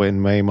get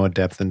in way more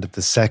depth into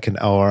the second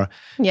hour,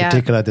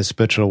 particularly the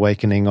spiritual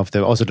awakening of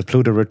also the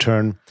Pluto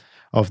return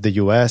of the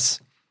US.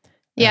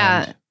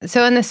 Yeah.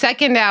 So in the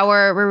second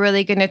hour, we're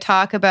really going to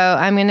talk about,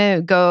 I'm going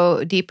to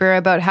go deeper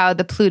about how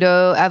the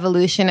Pluto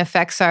evolution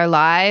affects our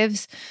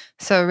lives.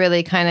 So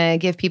really kind of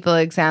give people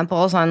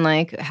examples on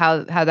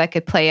how that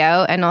could play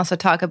out, and also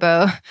talk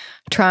about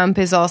Trump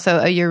is also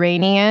a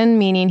Uranian,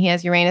 meaning he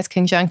has Uranus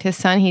conjunct his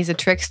sun. He's a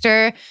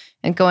trickster,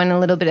 and go in a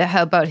little bit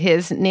about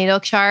his natal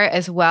chart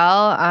as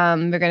well.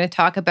 We're going to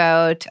talk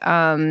about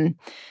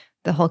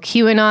the whole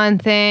QAnon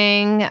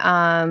thing.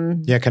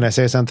 Can I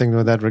say something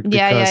with that?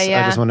 Because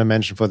I just want to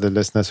mention for the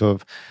listeners who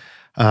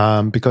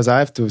have, because I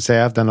have to say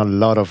I've done a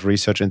lot of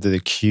research into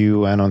the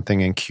QAnon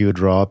thing and Q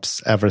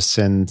drops ever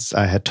since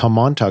I had Tom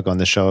Montag on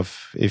the show.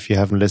 If you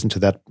haven't listened to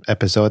that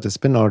episode, it's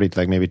been already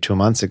maybe 2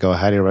 months ago. I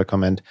highly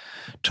recommend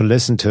to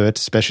listen to it,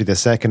 especially the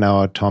second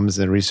hour. Tom's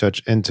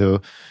research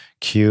into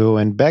Q.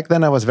 And back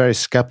then I was very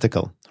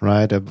skeptical,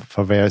 right,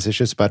 for various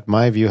issues. But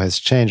my view has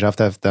changed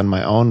after I've done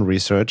my own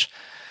research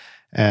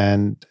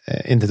and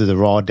into the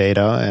raw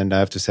data. And I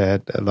have to say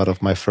a lot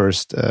of my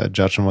first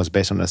judgment was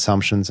based on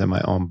assumptions and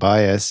my own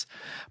bias.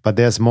 But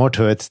there's more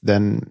to it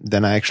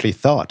than I actually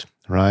thought,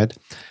 right?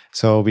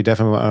 So we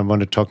definitely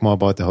want to talk more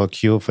about the whole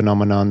Q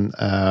phenomenon,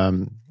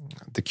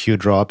 the Q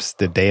drops,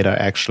 the data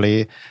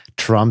actually,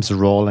 Trump's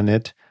role in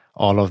it,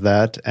 all of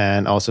that,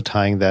 and also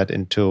tying that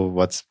into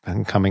what's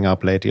been coming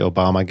up lately,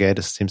 Obamagate.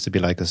 It seems to be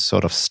a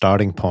sort of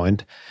starting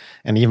point.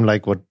 And even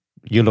what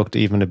you looked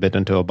even a bit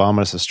into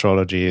Obama's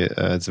astrology,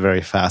 it's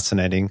very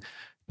fascinating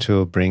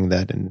to bring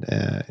that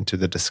into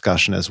the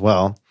discussion as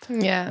well.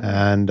 Yeah.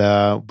 And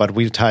but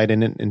we tied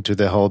into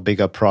the whole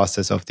bigger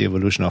process of the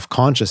evolution of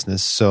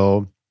consciousness.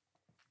 So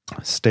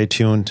stay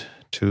tuned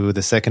to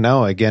the second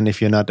hour. Again,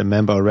 if you're not a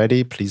member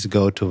already, please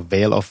go to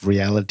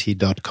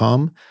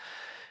veilofreality.com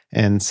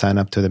and sign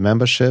up to the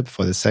membership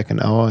for the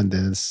second hour. And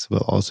this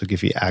will also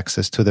give you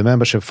access to the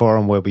membership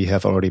forum where we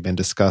have already been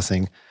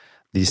discussing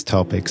these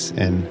topics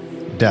in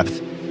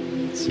depth.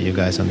 See you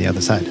guys on the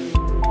other side.